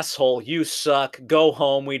 "Hey, asshole, you suck. Go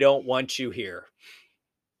home. We don't want you here."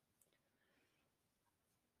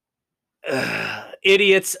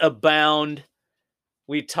 Idiots abound.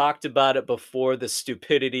 We talked about it before, the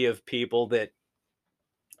stupidity of people, that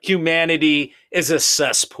humanity is a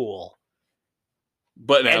cesspool.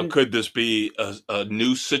 But now, could this be a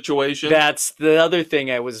new situation? That's the other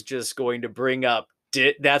thing I was just going to bring up.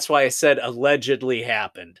 That's why I said allegedly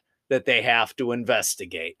happened, that they have to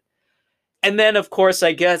investigate. And then, of course,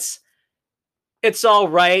 I guess it's all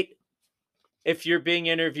right if you're being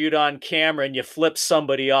interviewed on camera and you flip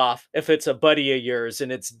somebody off, if it's a buddy of yours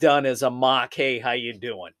and it's done as a mock, "Hey, how you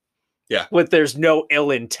doing?" Yeah. There's no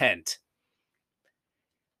ill intent.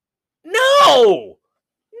 No,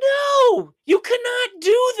 you cannot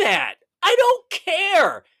do that. I don't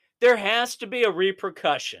care. There has to be a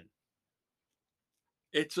repercussion.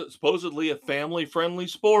 It's supposedly a family-friendly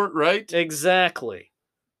sport, right? Exactly.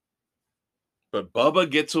 But Bubba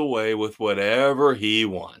gets away with whatever he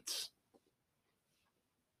wants.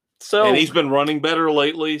 And he's been running better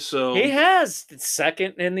lately, so... He has.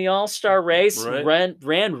 2nd in the All-Star race. Right.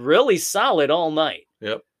 Ran really solid all night.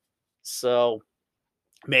 Yep. So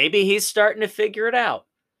maybe he's starting to figure it out.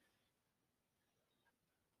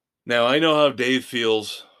 Now, I know how Dave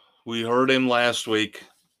feels. We heard him last week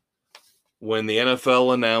when the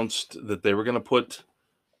NFL announced that they were going to put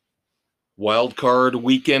wild card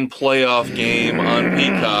weekend playoff game on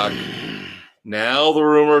Peacock. Now the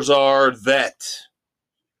rumors are that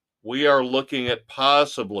we are looking at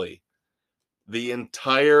possibly the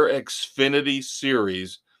entire Xfinity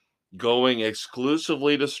series going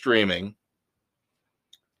exclusively to streaming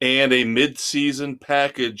and a mid-season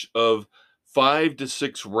package of 5 to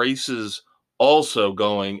 6 races also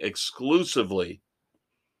going exclusively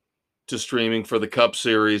to streaming for the Cup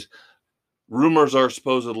Series. Rumors are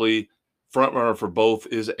supposedly frontrunner for both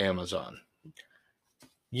is Amazon.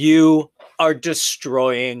 You are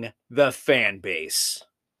destroying the fan base.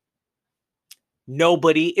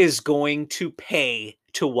 Nobody is going to pay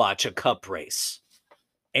to watch a Cup race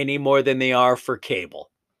any more than they are for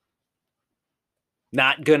cable.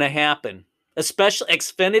 Not gonna happen. Especially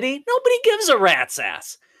Xfinity, nobody gives a rat's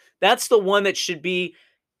ass. That's the one that should be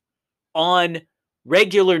on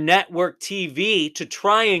regular network TV to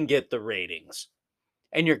try and get the ratings.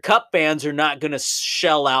 And your Cup fans are not going to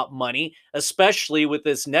shell out money, especially with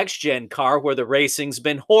this next-gen car where the racing's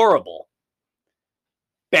been horrible.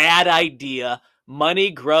 Bad idea.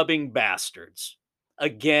 Money-grubbing bastards.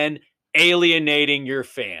 Again, alienating your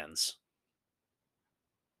fans.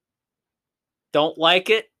 Don't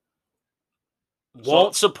like it?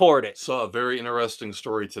 Won't support it. Saw a very interesting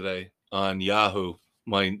story today on Yahoo,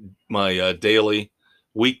 my daily,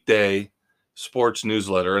 weekday sports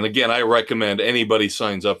newsletter. And again, I recommend anybody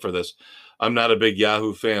signs up for this. I'm not a big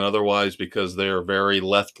Yahoo fan otherwise because they're very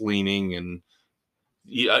left-leaning and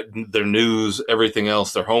their news, everything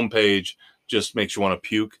else, their homepage just makes you want to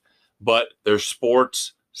puke. But their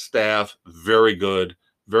sports staff, very good,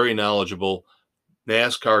 very knowledgeable.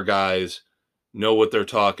 NASCAR guys know what they're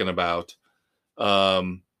talking about.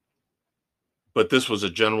 But this was a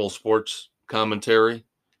general sports commentary.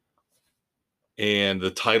 And the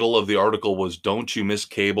title of the article was "Don't You Miss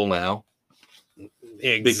Cable Now?"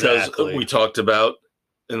 Exactly. Because we talked about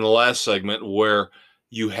in the last segment where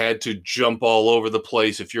you had to jump all over the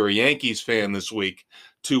place if you're a Yankees fan this week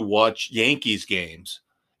to watch Yankees games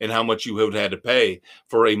and how much you would have had to pay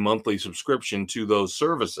for a monthly subscription to those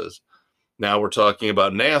services. Now we're talking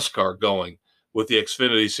about NASCAR going with the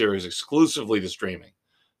Xfinity Series exclusively to streaming.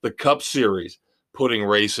 The Cup Series putting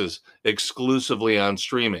races exclusively on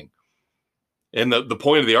streaming. And the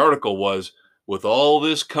point of the article was, with all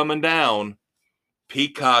this coming down,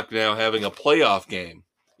 Peacock now having a playoff game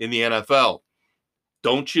in the NFL,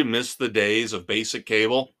 don't you miss the days of basic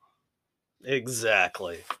cable?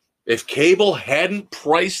 Exactly. If cable hadn't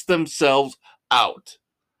priced themselves out,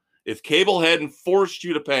 if cable hadn't forced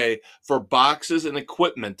you to pay for boxes and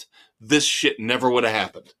equipment, this shit never would have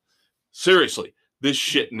happened. Seriously, this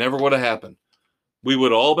shit never would have happened. We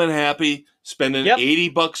would all been happy spending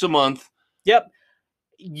 $80 a month. Yep.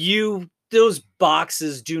 Those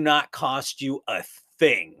boxes do not cost you a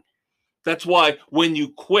thing. That's why when you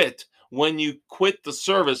quit the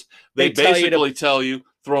service, they basically tell you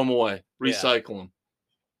throw them away, recycle them.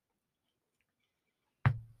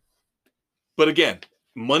 But again,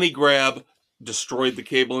 money grab destroyed the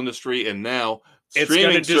cable industry, and now it's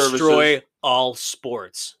going to destroy all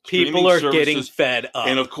sports. People are getting fed up.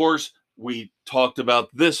 And of course, we talked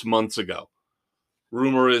about this months ago.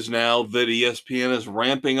 Rumor is now that ESPN is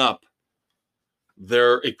ramping up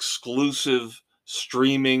their exclusive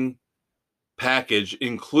streaming package,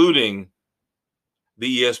 including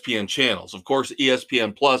the ESPN channels. Of course,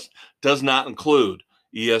 ESPN Plus does not include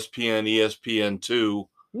ESPN, ESPN2.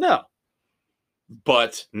 No.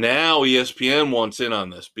 But now ESPN wants in on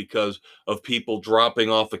this because of people dropping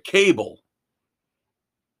off of cable.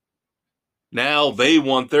 Now they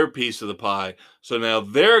want their piece of the pie. So now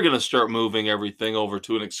they're going to start moving everything over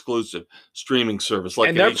to an exclusive streaming service.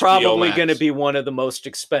 And they're probably going to be one of the most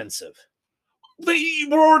expensive.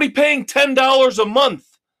 We're already paying $10 a month.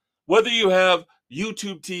 Whether you have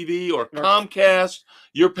YouTube TV or Comcast,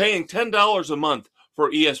 you're paying $10 a month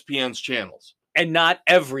for ESPN's channels. And not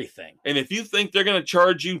everything. And if you think they're going to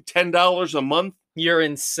charge you $10 a month, you're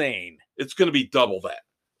insane. It's going to be double that.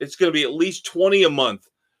 It's going to be at least $20 a month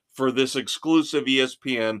for this exclusive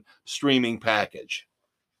ESPN streaming package.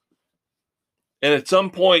 And at some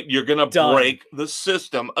point, you're going to break the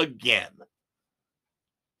system again.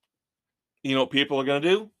 You know what people are going to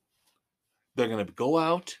do? They're going to go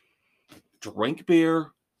out, drink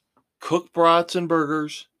beer, cook brats and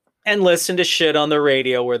burgers. And listen to shit on the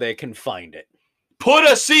radio where they can find it. Put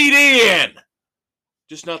a CD in!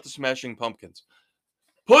 Just not the Smashing Pumpkins.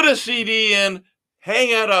 Put a CD in,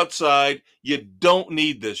 hang out outside. You don't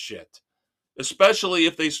need this shit. Especially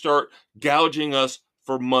if they start gouging us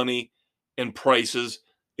for money and prices,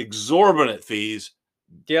 exorbitant fees.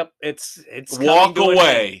 Yep, it's walk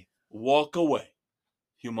away. Walk away.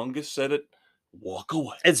 Humongous said it. Walk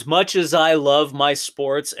away. As much as I love my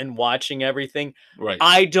sports and watching everything, right,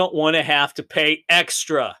 I don't want to have to pay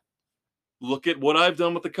extra. Look at what I've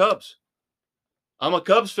done with the Cubs. I'm a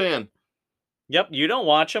Cubs fan. Yep, you don't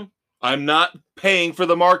watch them. I'm not paying for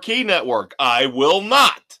the marquee network. I will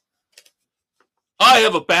not. I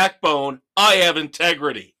have a backbone. I have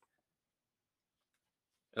integrity.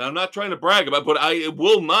 And I'm not trying to brag about it, but I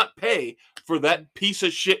will not pay for that piece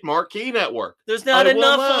of shit marquee network. There's not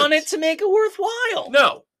enough on it to make it worthwhile.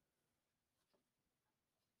 No.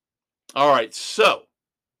 All right, so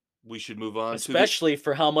we should move on. Especially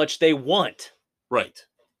for how much they want. Right.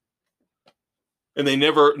 And they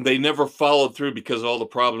never followed through because of all the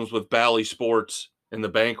problems with Bally Sports and the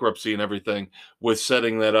bankruptcy and everything with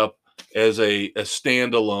setting that up as a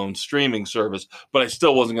standalone streaming service. But I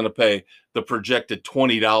still wasn't going to pay the projected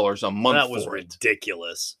 $20 a month. That was for it.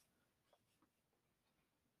 ridiculous.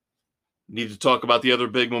 Need to talk about the other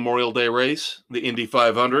big Memorial Day race, the Indy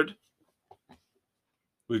 500.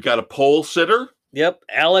 We've got a pole sitter. Yep,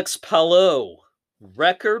 Alex Palou,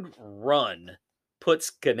 record run, puts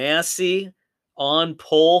Ganassi on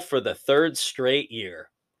pole for the third straight year.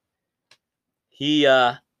 He,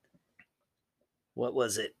 what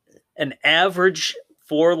was it? An average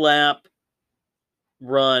 4-lap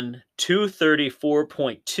run,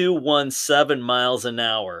 234.217 miles an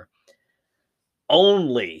hour.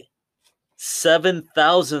 Only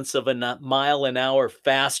 0.007 of a mile an hour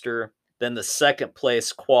faster than the second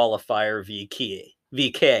place qualifier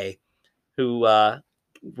VK, who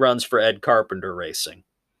runs for Ed Carpenter Racing.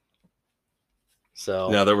 So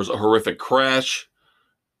now there was a horrific crash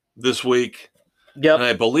this week. Yep. And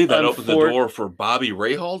I believe that opened the door for Bobby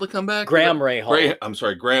Rahal to come back. Graham Rahal.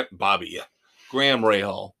 Graham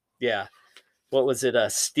Rahal. Yeah. What was it?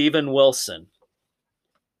 Stephen Wilson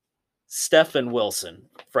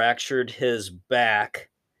fractured his back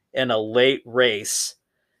in a late race.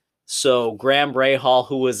 So Graham Rahal,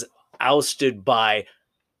 who was ousted by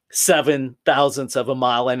 0.007 of a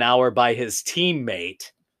mile an hour by his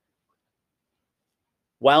teammate,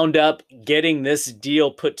 wound up getting this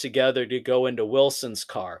deal put together to go into Wilson's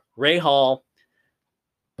car. Rahal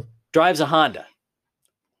drives a Honda.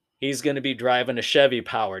 He's going to be driving a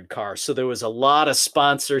Chevy-powered car. So there was a lot of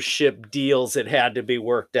sponsorship deals that had to be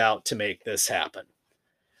worked out to make this happen.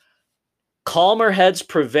 Calmer heads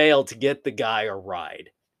prevailed to get the guy a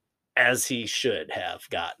ride, as he should have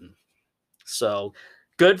gotten. So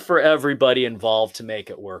good for everybody involved to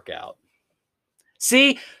make it work out.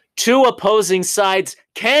 See, two opposing sides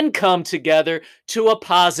can come together to a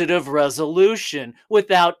positive resolution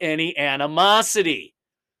without any animosity.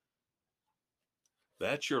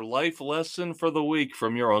 That's your life lesson for the week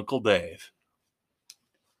from your Uncle Dave.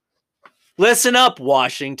 Listen up,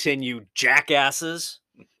 Washington, you jackasses.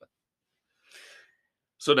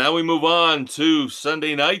 So now we move on to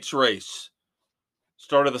Sunday night's race.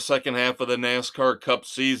 Start of the second half of the NASCAR Cup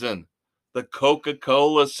season. The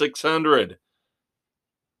Coca-Cola 600.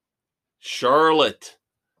 Charlotte,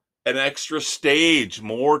 an extra stage,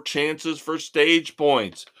 more chances for stage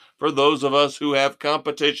points for those of us who have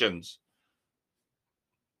competitions.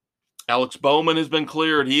 Alex Bowman has been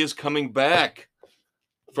cleared. He is coming back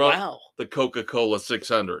from the Coca-Cola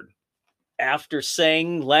 600. After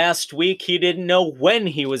saying last week he didn't know when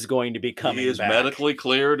he was going to be coming back. He is medically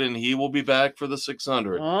cleared, and he will be back for the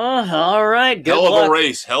 600. All right, good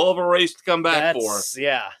luck. Hell of a race to come back for.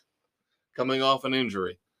 Yeah. Coming off an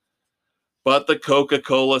injury. But the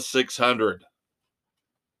Coca-Cola 600.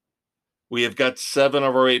 We have got 7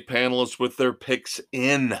 of our 8 panelists with their picks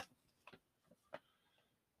in.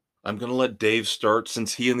 I'm going to let Dave start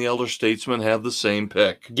since he and the Elder Statesman have the same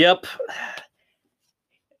pick. Yep.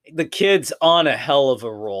 The kid's on a hell of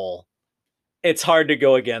a roll. It's hard to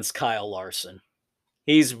go against Kyle Larson.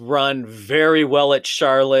 He's run very well at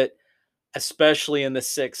Charlotte, especially in the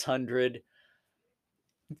 600.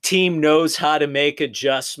 Team knows how to make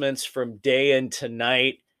adjustments from day into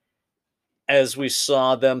night, as we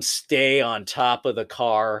saw them stay on top of the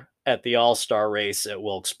car at the All-Star race at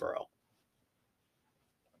Wilkesboro.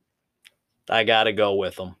 I got to go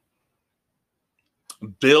with them.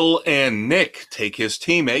 Bill and Nick take his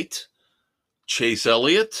teammate, Chase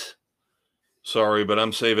Elliott. Sorry, but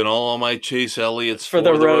I'm saving all my Chase Elliott's for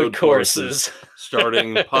the road courses.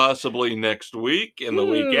 Starting possibly next week and the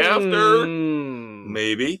week after.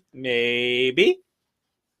 Maybe.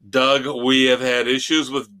 Doug, we have had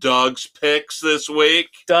issues with Doug's picks this week.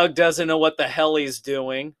 Doug doesn't know what the hell he's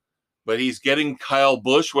doing. But he's getting Kyle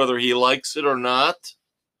Busch whether he likes it or not.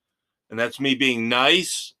 And that's me being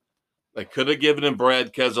nice. I could have given him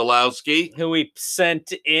Brad Keselowski, who we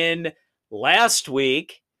sent in last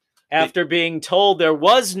week after being told there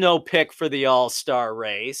was no pick for the All-Star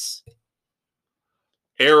race.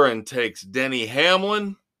 Aaron takes Denny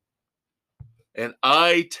Hamlin, and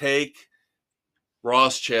I take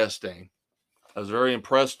Ross Chastain. I was very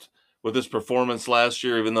impressed with his performance last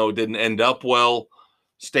year, even though it didn't end up well.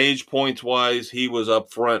 Stage points-wise, he was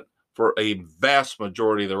up front for a vast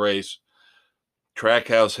majority of the race.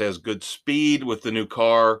 Trackhouse has good speed with the new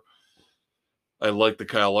car. I like the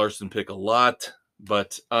Kyle Larson pick a lot,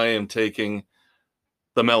 but I am taking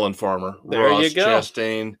the Melon Farmer. There Ross you go.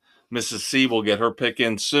 Chastain. Mrs. C will get her pick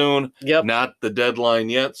in soon. Yep. Not the deadline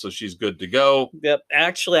yet, so she's good to go. Yep.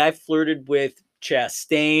 Actually, I flirted with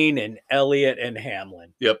Chastain and Elliott and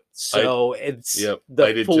Hamlin. Yep. So it's I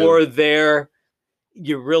the did four too. there.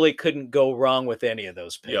 You really couldn't go wrong with any of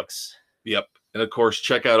those picks. Yep. And of course,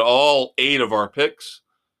 check out all 8 of our picks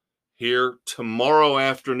here tomorrow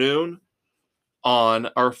afternoon on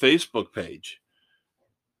our Facebook page.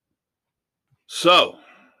 So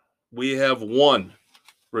we have one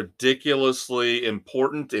ridiculously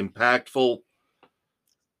important, impactful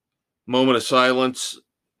moment of silence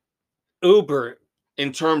Uber.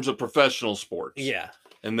 in terms of professional sports. Yeah.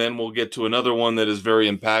 And then we'll get to another one that is very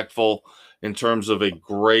impactful in terms of a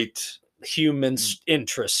great human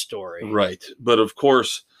interest story. Right. But of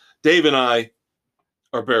course, Dave and I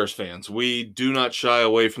are Bears fans. We do not shy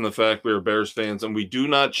away from the fact we are Bears fans, and we do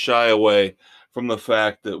not shy away from the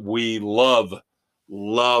fact that we love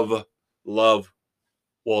Walter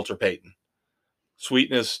Payton.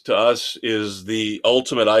 Sweetness to us is the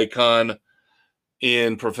ultimate icon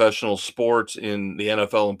in professional sports, in the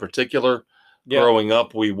NFL in particular. Yep. Growing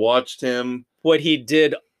up, we watched him. What he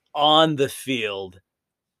did on the field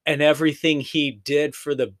and everything he did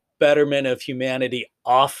for the betterment of humanity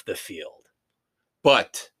off the field.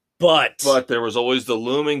 But there was always the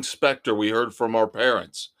looming specter we heard from our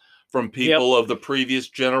parents, from people of the previous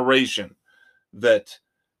generation, that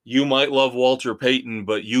you might love Walter Payton,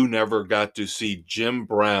 but you never got to see Jim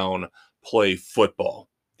Brown play football.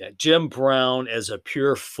 Yeah, Jim Brown as a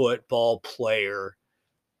pure football player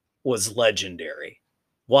was legendary.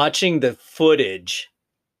 Watching the footage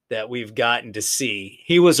that we've gotten to see,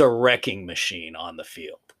 he was a wrecking machine on the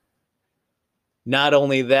field. Not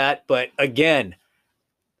only that, but again,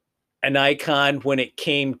 an icon when it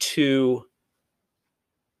came to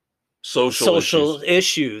social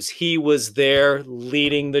issues. He was there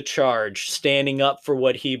leading the charge, standing up for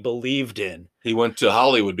what he believed in. He went to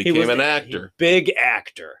Hollywood, became an actor. Big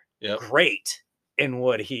actor. Yep. Great in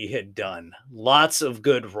what he had done. Lots of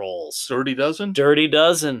good roles. Dirty Dozen? Dirty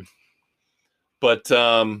Dozen. But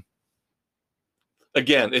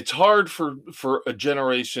again, it's hard for a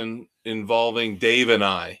generation involving Dave and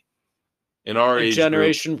I in our age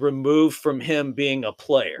generation group, removed from him being a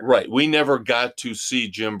player. Right. We never got to see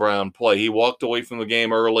Jim Brown play. He walked away from the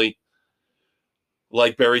game early,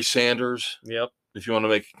 like Barry Sanders. Yep. If you want to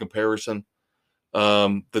make a comparison,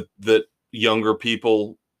 that younger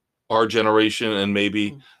people, our generation, and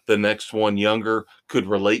maybe the next one younger, could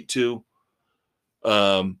relate to.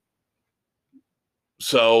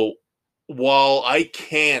 So while I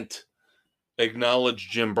can't acknowledge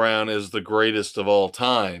Jim Brown as the greatest of all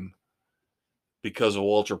time because of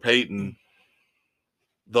Walter Payton,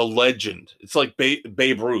 the legend, it's like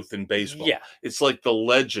Babe Ruth in baseball. Yeah. It's like the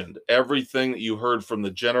legend. Everything that you heard from the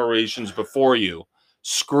generations before you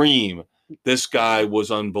scream, this guy was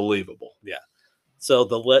unbelievable. Yeah. So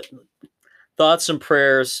the thoughts and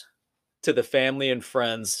prayers to the family and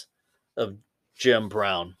friends of Jim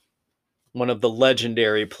Brown, one of the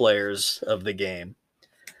legendary players of the game.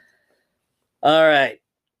 All right.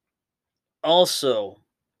 Also,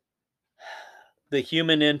 the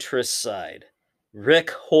human interest side.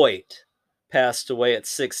 Rick Hoyt passed away at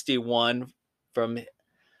 61 from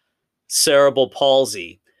cerebral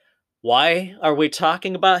palsy. Why are we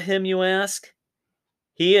talking about him, you ask?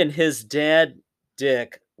 He and his dad,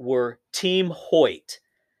 Dick, were Team Hoyt.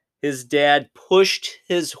 His dad pushed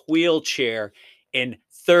his wheelchair in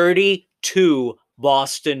 32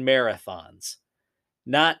 Boston marathons.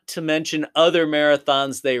 Not to mention other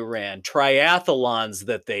marathons they ran, triathlons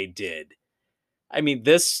that they did. I mean,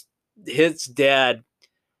 his dad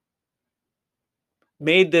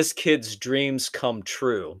made this kid's dreams come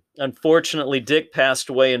true. Unfortunately, Dick passed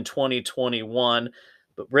away in 2021,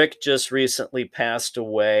 but Rick just recently passed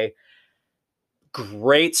away.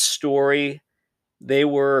 Great story. They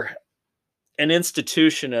were an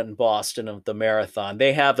institution in Boston of the marathon.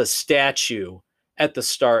 They have a statue at the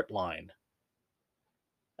start line.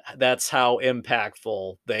 That's how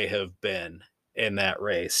impactful they have been in that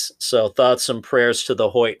race. So thoughts and prayers to the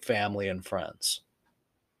Hoyt family and friends.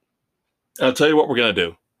 I'll tell you what we're going to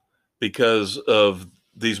do because of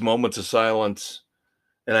these moments of silence.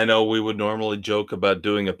 And I know we would normally joke about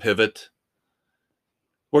doing a pivot.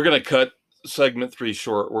 We're going to cut segment 3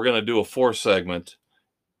 short. We're going to do a 4th segment.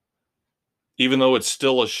 Even though it's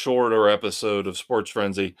still a shorter episode of Sports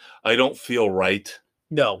Frenzy, I don't feel right.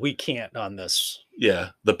 No, we can't on this.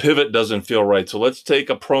 Yeah, the pivot doesn't feel right. So let's take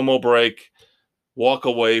a promo break. walk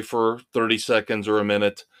away for 30 seconds or a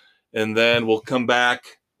minute, and then we'll come back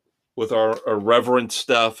with our irreverent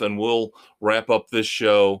stuff, and we'll wrap up this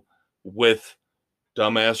show with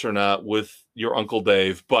Dumbass or Not with your Uncle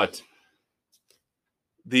Dave. But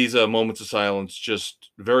these moments of silence,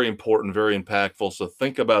 just very important, very impactful. So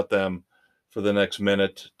think about them for the next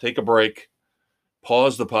minute. Take a break.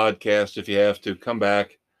 Pause the podcast if you have to. Come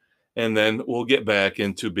back. And then we'll get back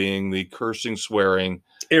into being the cursing, swearing,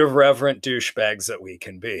 irreverent douchebags that we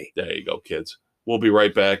can be. There you go, kids. We'll be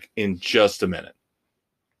right back in just a minute.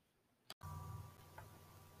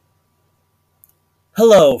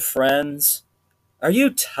 Hello, friends. Are you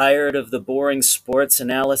tired of the boring sports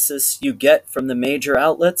analysis you get from the major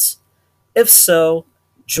outlets? If so,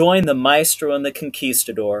 join the Maestro and the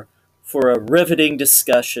Conquistador for a riveting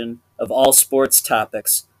discussion of all sports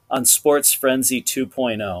topics on Sports Frenzy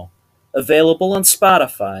 2.0. Available on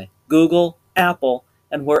Spotify, Google, Apple,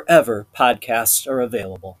 and wherever podcasts are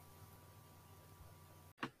available.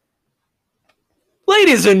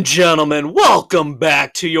 Ladies and gentlemen, welcome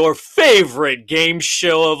back to your favorite game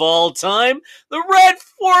show of all time, the Red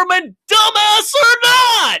Foreman Dumbass or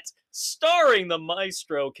Not, starring the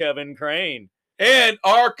maestro Kevin Crane. And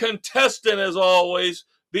our contestant, as always,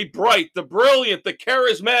 the bright, the brilliant, the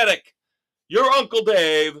charismatic, your Uncle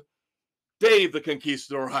Dave, Dave the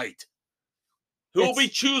Conquistador Height, who will be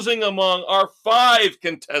choosing among our 5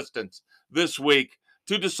 contestants this week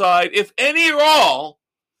to decide if any or all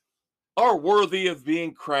are worthy of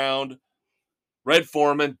being crowned Red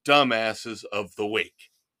Foreman Dumbasses of the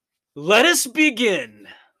Week. Let us begin.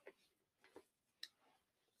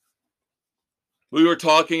 We were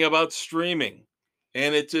talking about streaming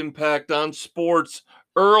and its impact on sports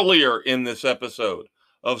earlier in this episode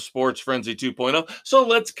of Sports Frenzy 2.0. So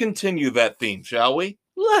let's continue that theme, shall we?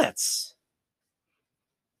 Let's.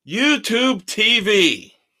 YouTube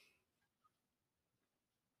TV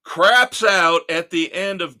craps out at the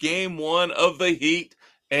end of Game 1 of the Heat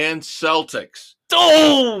and Celtics.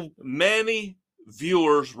 Oh! Many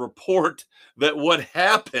viewers report that what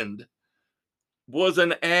happened was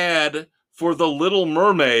an ad for The Little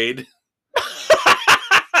Mermaid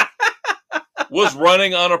was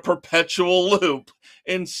running on a perpetual loop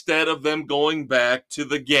instead of them going back to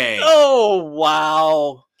the game. Oh,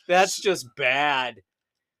 wow. That's just bad.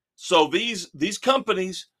 So these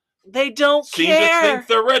companies, they don't seem care. to think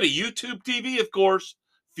they're ready. YouTube TV, of course,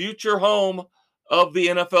 future home of the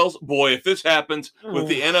NFL's. Boy, if this happens with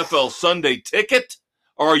the NFL Sunday Ticket,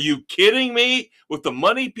 are you kidding me? With the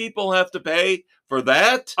money people have to pay for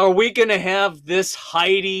that? Are we going to have this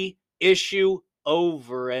Heidi issue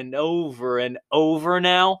over and over and over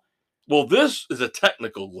now? Well, this is a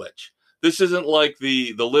technical glitch. This isn't like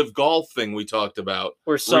the live golf thing we talked about.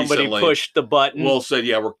 Where somebody recently. pushed the button. Well, said,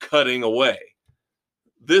 yeah, we're cutting away.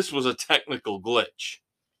 This was a technical glitch.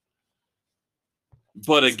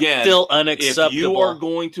 But again, still unacceptable. If you are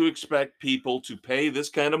going to expect people to pay this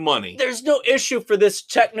kind of money, there's no issue for this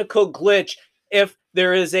technical glitch if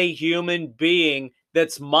there is a human being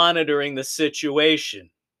that's monitoring the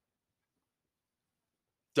situation.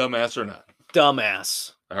 Dumbass or not?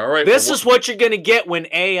 Dumbass. All right. This is what you're going to get when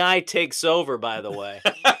AI takes over, by the way.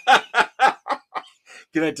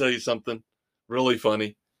 Can I tell you something really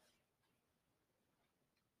funny?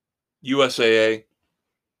 USAA,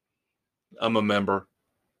 I'm a member,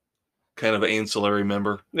 kind of an ancillary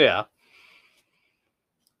member. Yeah.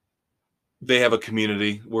 They have a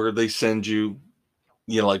community where they send you,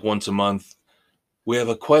 like once a month. We have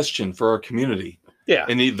a question for our community. Yeah.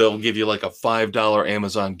 And they'll give you like a $5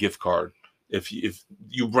 Amazon gift card if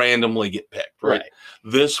you randomly get picked, right?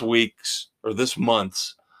 This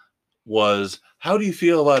month's was, how do you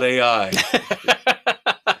feel about AI?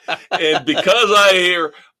 And because I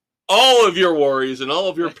hear all of your worries and all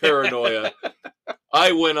of your paranoia,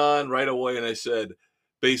 I went on right away and I said,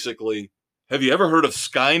 basically, have you ever heard of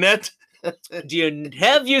Skynet?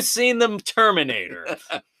 Have you seen the Terminator?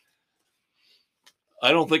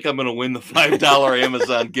 I don't think I'm going to win the $5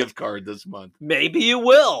 Amazon gift card this month. Maybe you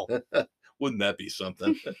will. Wouldn't that be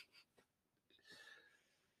something?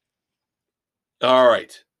 All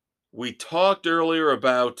right. We talked earlier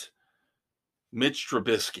about Mitch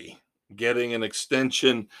Trubisky getting an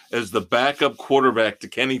extension as the backup quarterback to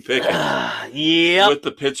Kenny Pickett with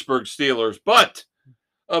the Pittsburgh Steelers. But,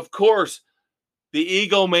 of course, the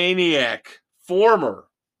egomaniac, former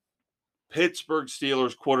Pittsburgh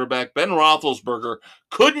Steelers quarterback Ben Roethlisberger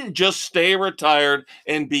couldn't just stay retired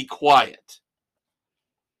and be quiet.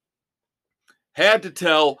 Had to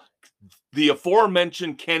tell the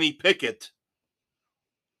aforementioned Kenny Pickett,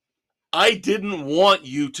 I didn't want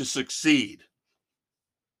you to succeed.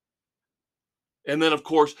 And then, of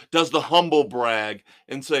course, does the humble brag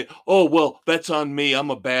and say, oh, well, that's on me. I'm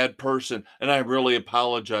a bad person, and I really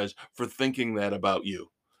apologize for thinking that about you.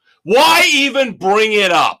 Why even bring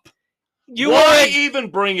it up? Why even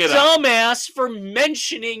bring it up? Dumbass for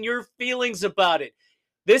mentioning your feelings about it.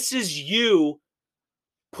 This is you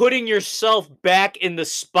putting yourself back in the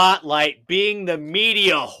spotlight, being the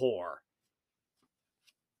media whore.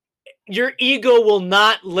 Your ego will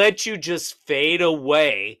not let you just fade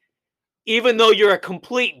away, even though you're a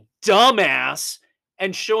complete dumbass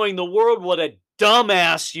and showing the world what a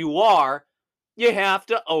dumbass you are. You have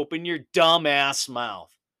to open your dumbass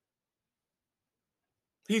mouth.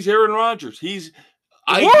 He's Aaron Rodgers.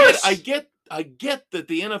 I get that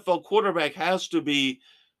the NFL quarterback has to be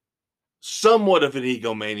somewhat of an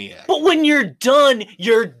egomaniac. But when you're done,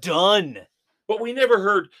 you're done. But we never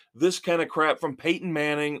heard this kind of crap from Peyton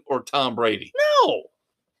Manning or Tom Brady. No.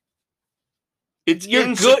 It's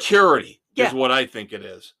insecurity is what I think it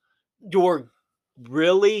is. Your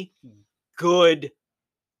really good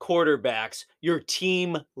quarterbacks, your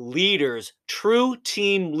team leaders, true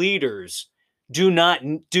team leaders, do not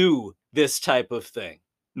do this type of thing.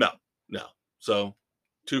 No. So,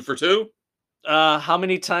 2 for 2? How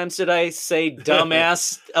many times did I say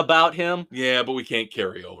dumbass about him? Yeah, but we can't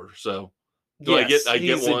carry over. So, yes, I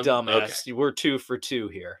get he's one? A dumbass. Okay. We're 2 for 2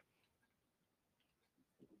 here.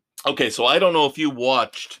 Okay, so I don't know if you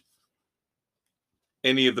watched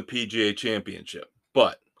any of the PGA Championship,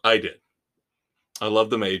 but I did. I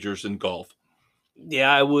love the majors in golf.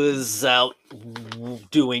 Yeah, I was out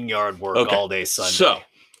doing yard work all day Sunday. So,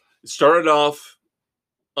 it started off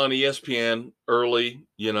on ESPN early,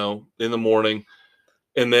 in the morning,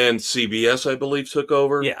 and then CBS, I believe, took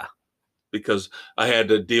over. Yeah. Because I had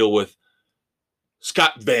to deal with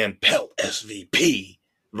Scott Van Pelt, SVP,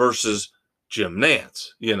 versus Jim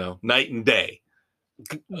Nance, night and day.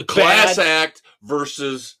 A class act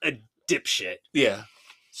versus a dipshit. Yeah.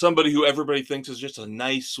 Somebody who everybody thinks is just a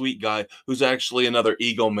nice, sweet guy who's actually another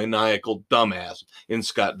egomaniacal dumbass in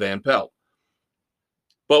Scott Van Pelt.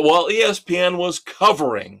 But while ESPN was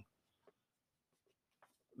covering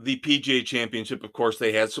the PGA Championship, of course,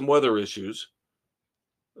 they had some weather issues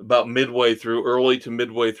about early to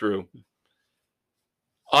midway through.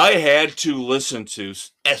 I had to listen to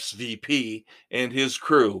SVP and his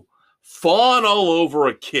crew fawn all over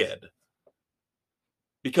a kid.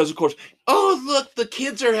 Because, of course, oh, look, the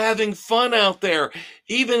kids are having fun out there,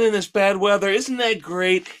 even in this bad weather. Isn't that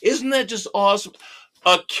great? Isn't that just awesome?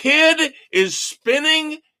 A kid is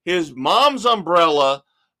spinning his mom's umbrella,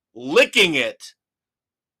 licking it,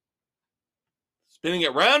 spinning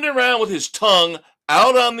it round and round with his tongue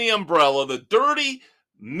out on the umbrella, the dirty,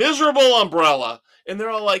 miserable umbrella. And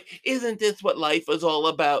they're all like, isn't this what life is all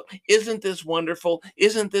about? Isn't this wonderful?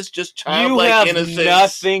 Isn't this just childlike innocence? You have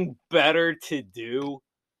nothing better to do.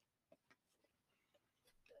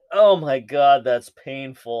 Oh my God, that's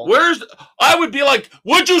painful. I would be like,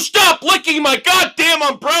 would you stop licking my goddamn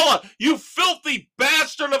umbrella, you filthy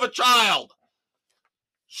bastard of a child?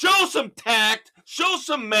 Show some tact, show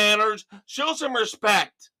some manners, show some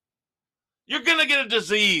respect. You're going to get a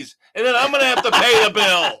disease, and then I'm going to have to pay the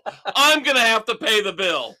bill. I'm going to have to pay the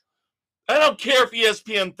bill. I don't care if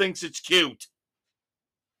ESPN thinks it's cute.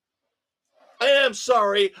 I am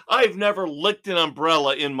sorry, I've never licked an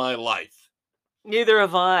umbrella in my life. Neither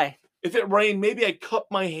have I. If it rained, maybe I'd cup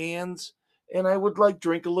my hands and I would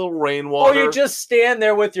drink a little rainwater. Or you just stand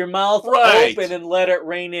there with your mouth open and let it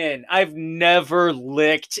rain in. I've never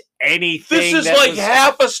licked anything. This is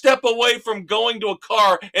half a step away from going to a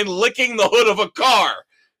car and licking the hood of a car.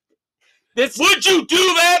 Would you do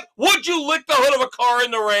that? Would you lick the hood of a car in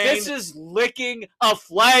the rain? This is licking a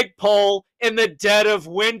flagpole in the dead of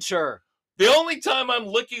winter. The only time I'm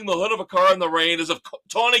licking the hood of a car in the rain is if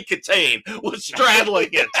Tawny Katane was straddling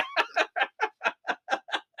it.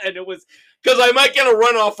 And it was... Because I might get a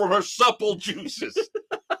runoff from her supple juices.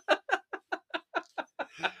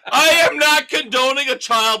 I am not condoning a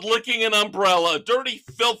child licking an umbrella, a dirty,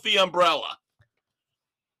 filthy umbrella.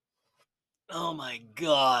 Oh my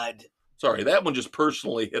God. Sorry, that one just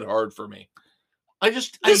personally hit hard for me.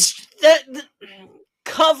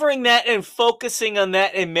 Covering that and focusing on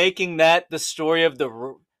that and making that the story of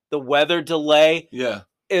the weather delay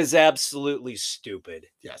is absolutely stupid.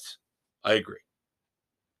 Yes, I agree.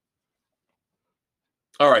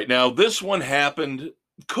 All right, now this one happened,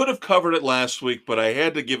 could have covered it last week, but I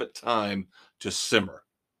had to give it time to simmer.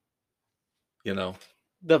 The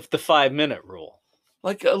 5-minute rule.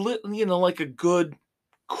 Like a good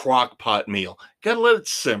crock pot meal. Got to let it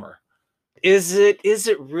simmer. Is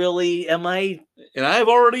it really? And I've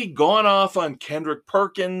already gone off on Kendrick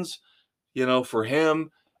Perkins, for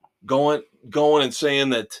him going going and saying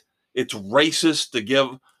that it's racist to give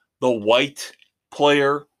the white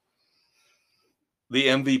player the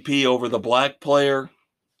MVP over the black player.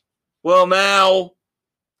 Well, now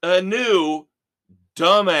a new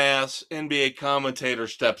dumbass NBA commentator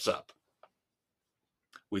steps up.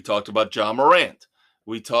 We talked about Ja Morant.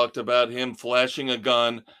 We talked about him flashing a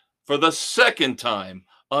gun for the second time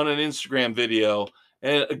on an Instagram video,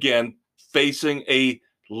 and again, facing a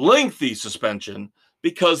lengthy suspension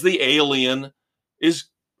because the alien is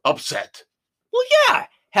upset. Well, yeah,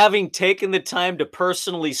 having taken the time to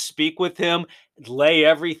personally speak with him, lay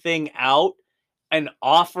everything out, and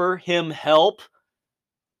offer him help,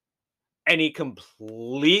 and he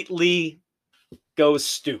completely goes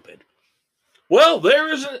stupid. Well,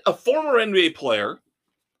 there is a former NBA player,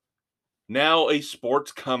 now a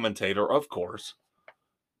sports commentator, of course,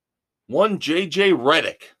 one JJ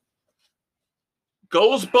Redick,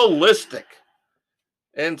 goes ballistic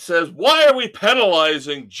and says, why are we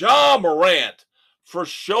penalizing Ja Morant for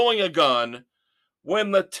showing a gun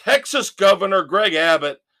when the Texas governor, Greg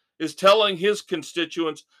Abbott, is telling his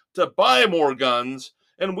constituents to buy more guns,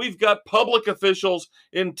 and we've got public officials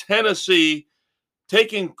in Tennessee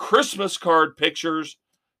taking Christmas card pictures,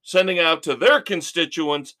 sending out to their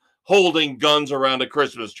constituents holding guns around a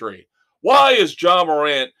Christmas tree. Why is Ja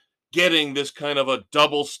Morant getting this kind of a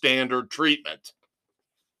double standard treatment?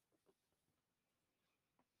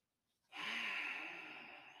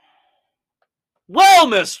 Well,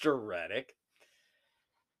 Mr. Reddick,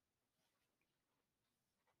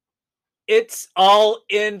 it's all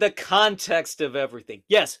in the context of everything.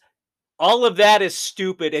 Yes, all of that is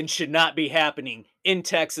stupid and should not be happening in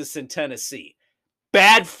Texas and Tennessee.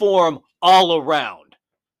 Bad form all around.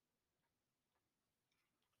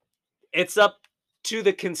 It's up to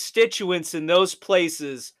the constituents in those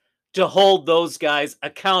places to hold those guys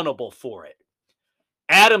accountable for it.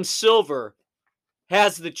 Adam Silver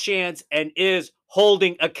has the chance and is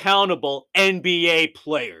holding accountable NBA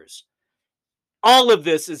players. All of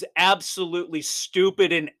this is absolutely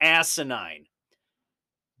stupid and asinine.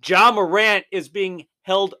 Ja Morant is being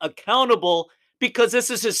held accountable because this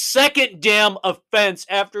is his second damn offense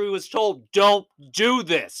after he was told, don't do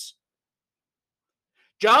this.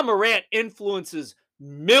 Ja Morant influences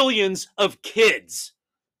millions of kids.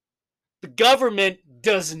 The government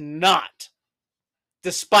does not,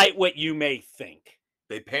 despite what you may think.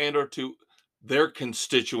 They pander to their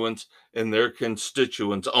constituents and their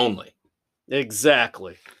constituents only.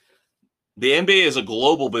 Exactly. The NBA is a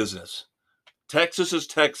global business. Texas is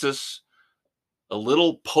Texas. A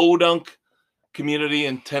little podunk community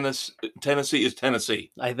in Tennessee is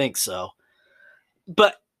Tennessee. I think so.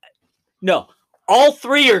 But no, all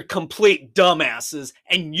three are complete dumbasses,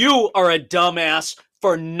 and you are a dumbass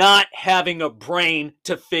for not having a brain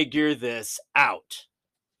to figure this out.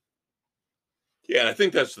 Yeah, I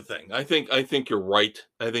think that's the thing. I think you're right.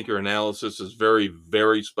 I think your analysis is very,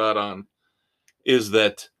 very spot on. Is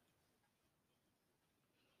that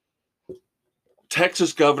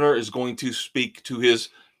Texas governor is going to speak to his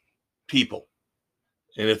people.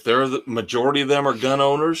 And if the majority of them are gun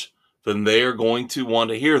owners, then they are going to want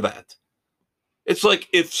to hear that. It's like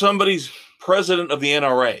if somebody's president of the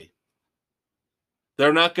NRA,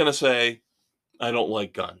 they're not going to say, I don't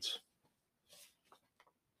like guns.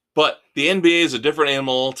 But the NBA is a different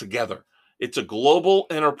animal altogether. It's a global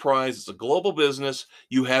enterprise. It's a global business.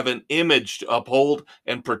 You have an image to uphold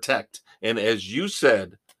and protect. And as you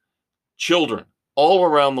said, children all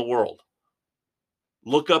around the world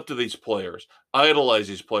look up to these players, idolize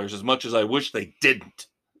these players as much as I wish they didn't.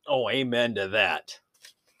 Oh, amen to that.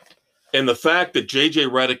 And the fact that JJ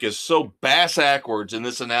Redick is so bass-ackwards in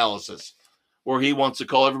this analysis, where he wants to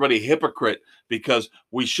call everybody a hypocrite because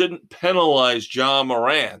we shouldn't penalize Ja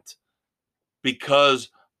Morant because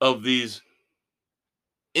of these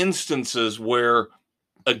instances where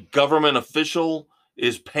a government official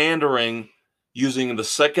is pandering using the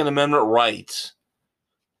Second Amendment rights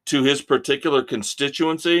to his particular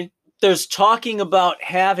constituency. There's talking about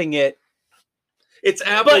having it. It's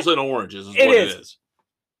apples and oranges is what it is.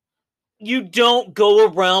 You don't go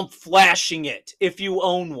around flashing it if you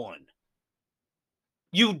own one.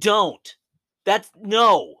 You don't.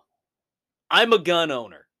 No. I'm a gun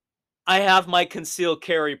owner. I have my concealed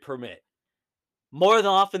carry permit. More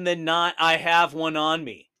often than not, I have one on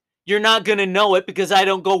me. You're not going to know it because I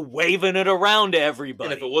don't go waving it around to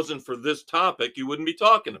everybody. And if it wasn't for this topic, you wouldn't be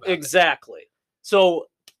talking about it. Exactly. So,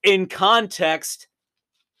 in context,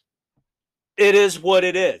 it is what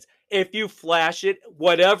it is. If you flash it,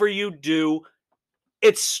 whatever you do,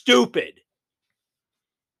 it's stupid.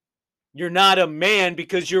 You're not a man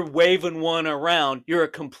because you're waving one around. You're a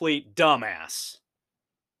complete dumbass.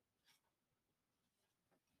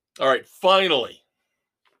 All right, finally,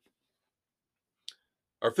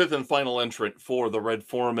 our fifth and final entrant for the Red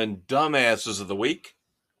Foreman Dumbasses of the Week,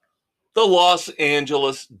 the Los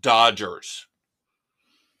Angeles Dodgers.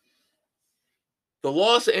 The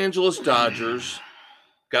Los Angeles Dodgers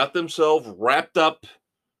got themselves wrapped up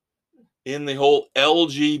in the whole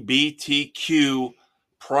LGBTQ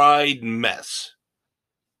pride mess.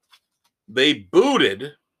 They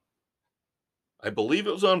booted, I believe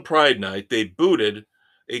it was on Pride Night, they booted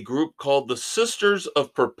a group called the Sisters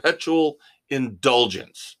of Perpetual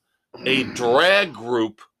Indulgence, a drag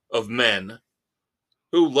group of men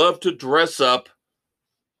who love to dress up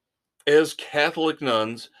as Catholic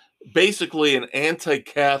nuns, basically an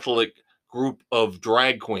anti-Catholic group of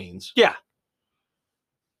drag queens. Yeah.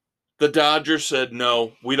 The Dodgers said,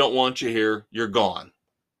 no, we don't want you here. You're gone.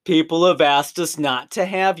 People have asked us not to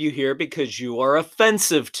have you here because you are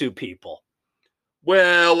offensive to people.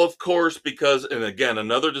 Well, of course, because, and again,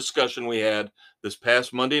 another discussion we had this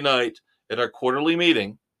past Monday night at our quarterly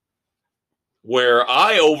meeting, where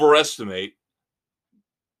I overestimate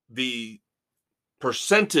the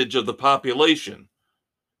percentage of the population.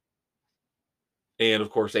 And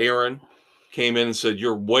of course, Aaron came in and said,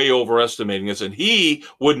 you're way overestimating this. And he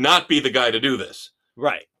would not be the guy to do this.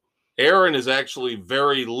 Right. Aaron is actually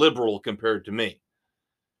very liberal compared to me.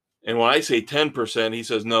 And when I say 10%, he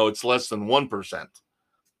says, no, it's less than 1%.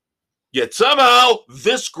 Yet somehow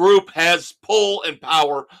this group has pull and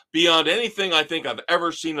power beyond anything I think I've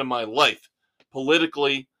ever seen in my life,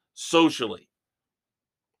 politically, socially.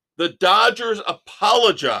 The Dodgers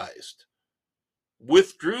apologized,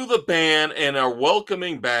 withdrew the ban, and are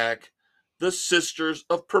welcoming back the Sisters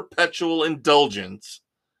of Perpetual Indulgence,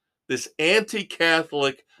 this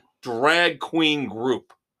anti-Catholic drag queen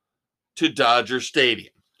group, to Dodger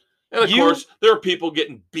Stadium. And of course, there are people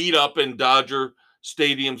getting beat up in Dodger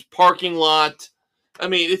Stadium's parking lot. I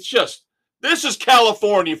mean, it's just, this is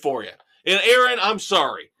California for you. And Aaron, I'm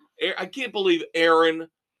sorry. I can't believe Aaron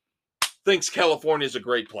thinks California is a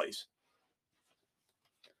great place.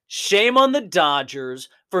 Shame on the Dodgers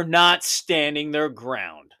for not standing their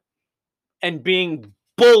ground and being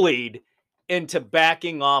bullied into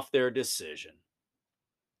backing off their decision.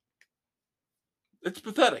 It's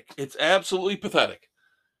pathetic. It's absolutely pathetic.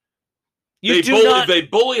 They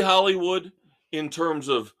bully Hollywood in terms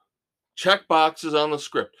of check boxes on the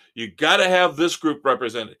script. You got to have this group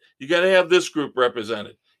represented. You got to have this group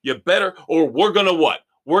represented. You better, or we're going to what?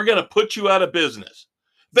 We're going to put you out of business.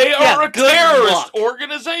 They are a terrorist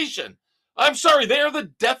organization. I'm sorry, they are the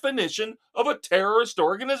definition of a terrorist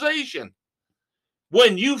organization.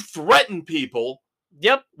 When you threaten people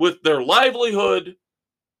with their livelihood,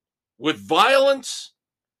 with violence,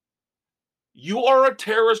 you are a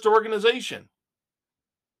terrorist organization.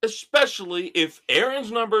 Especially if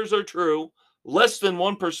Aaron's numbers are true, less than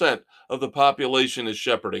 1% of the population is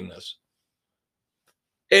shepherding this.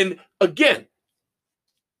 And again,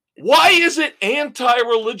 why is it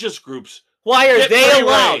anti-religious groups? Why are they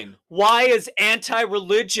allowed? Why is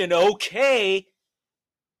anti-religion okay?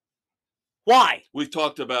 Why? We've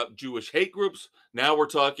talked about Jewish hate groups. Now we're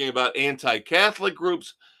talking about anti-Catholic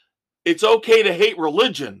groups. It's okay to hate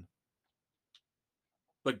religion.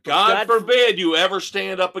 But God forbid you ever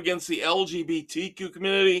stand up against the LGBTQ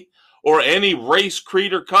community or any race,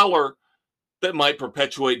 creed, or color that might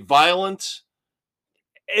perpetuate violence.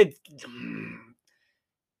 The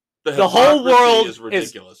whole world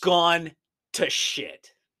is gone to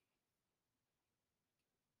shit.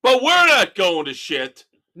 But we're not going to shit.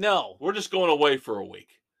 No. We're just going away for a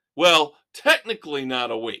week. Well, technically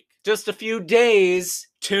not a week. Just a few days.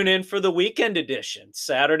 Tune in for the weekend edition,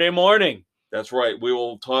 Saturday morning. That's right. We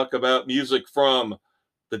will talk about music from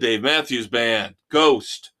the Dave Matthews Band,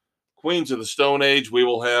 Ghost, Queens of the Stone Age. We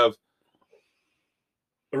will have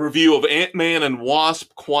a review of Ant-Man and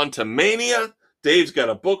Wasp, Quantumania. Dave's got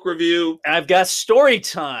a book review. I've got story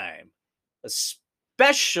time. A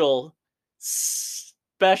special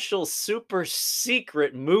super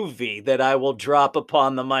secret movie that I will drop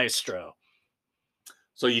upon the maestro.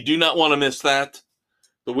 So you do not want to miss that.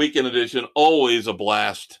 The weekend edition, always a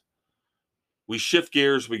blast. We shift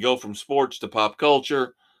gears. We go from sports to pop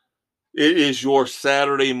culture. It is your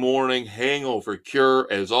Saturday morning hangover cure,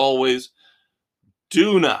 as always.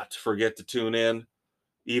 Do not forget to tune in,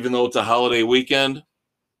 even though it's a holiday weekend.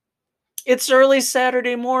 It's early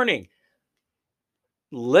Saturday morning.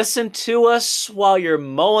 Listen to us while you're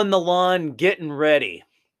mowing the lawn, getting ready.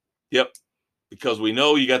 Yep, because we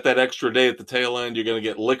know you got that extra day at the tail end. You're going to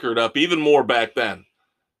get liquored up even more back then.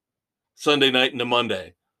 Sunday night into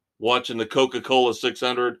Monday. Watching the Coca-Cola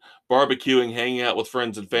 600, barbecuing, hanging out with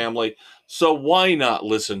friends and family. So why not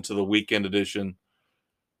listen to the weekend edition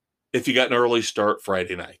if you got an early start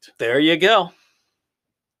Friday night. There you go.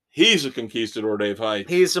 He's a conquistador, Dave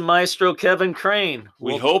Heights. He's a maestro, Kevin Crane.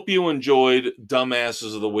 We hope you enjoyed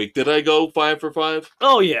Dumbasses of the Week. Did I go 5 for 5?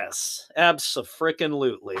 Oh, yes.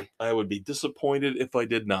 Abso-frickin-lutely. I would be disappointed if I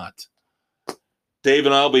did not. Dave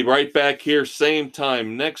and I will be right back here same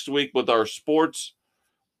time next week with our sports.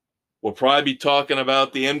 We'll probably be talking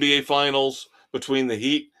about the NBA Finals between the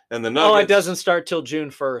Heat and the Nuggets. Oh, it doesn't start till June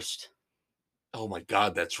 1st. Oh, my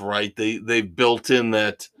God, that's right. They built in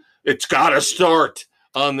that it's got to start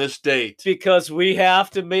on this date. Because we have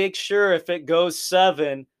to make sure if it goes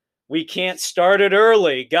 7, we can't start it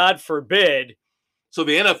early. God forbid. So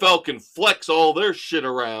the NFL can flex all their shit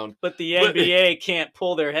around. But the NBA can't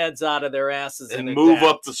pull their heads out of their asses and move adapt.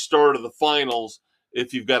 up the start of the finals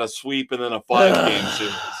if you've got a sweep and then a 5-game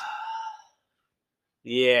series.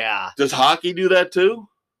 Yeah. Does hockey do that too?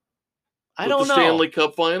 I don't know. Stanley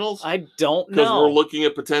Cup Finals? I don't know. Because we're looking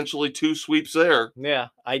at potentially 2 sweeps there. Yeah,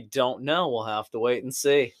 I don't know. We'll have to wait and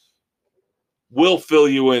see. We'll fill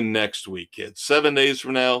you in next week, kids. 7 days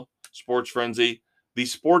from now, Sports Frenzy. The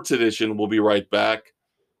sports edition will be right back.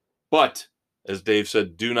 But, as Dave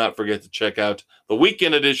said, do not forget to check out the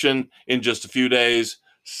weekend edition in just a few days,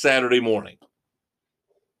 Saturday morning.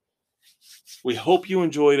 We hope you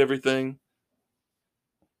enjoyed everything.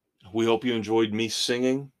 We hope you enjoyed me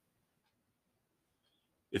singing.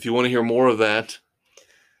 If you want to hear more of that,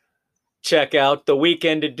 check out the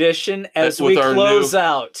weekend edition as we close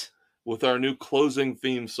out. With our new closing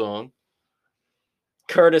theme song.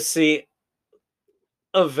 Courtesy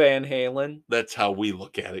of Van Halen. That's how we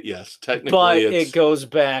look at it, yes. Technically, but it goes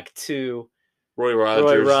back to Roy Rogers.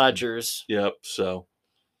 Roy Rogers. Yep, so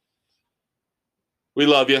we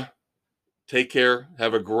love you. Take care.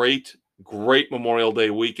 Have a great Memorial Day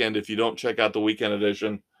weekend. If you don't check out the weekend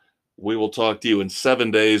edition, we will talk to you in 7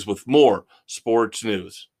 days with more sports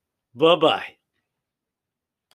news. Bye-bye.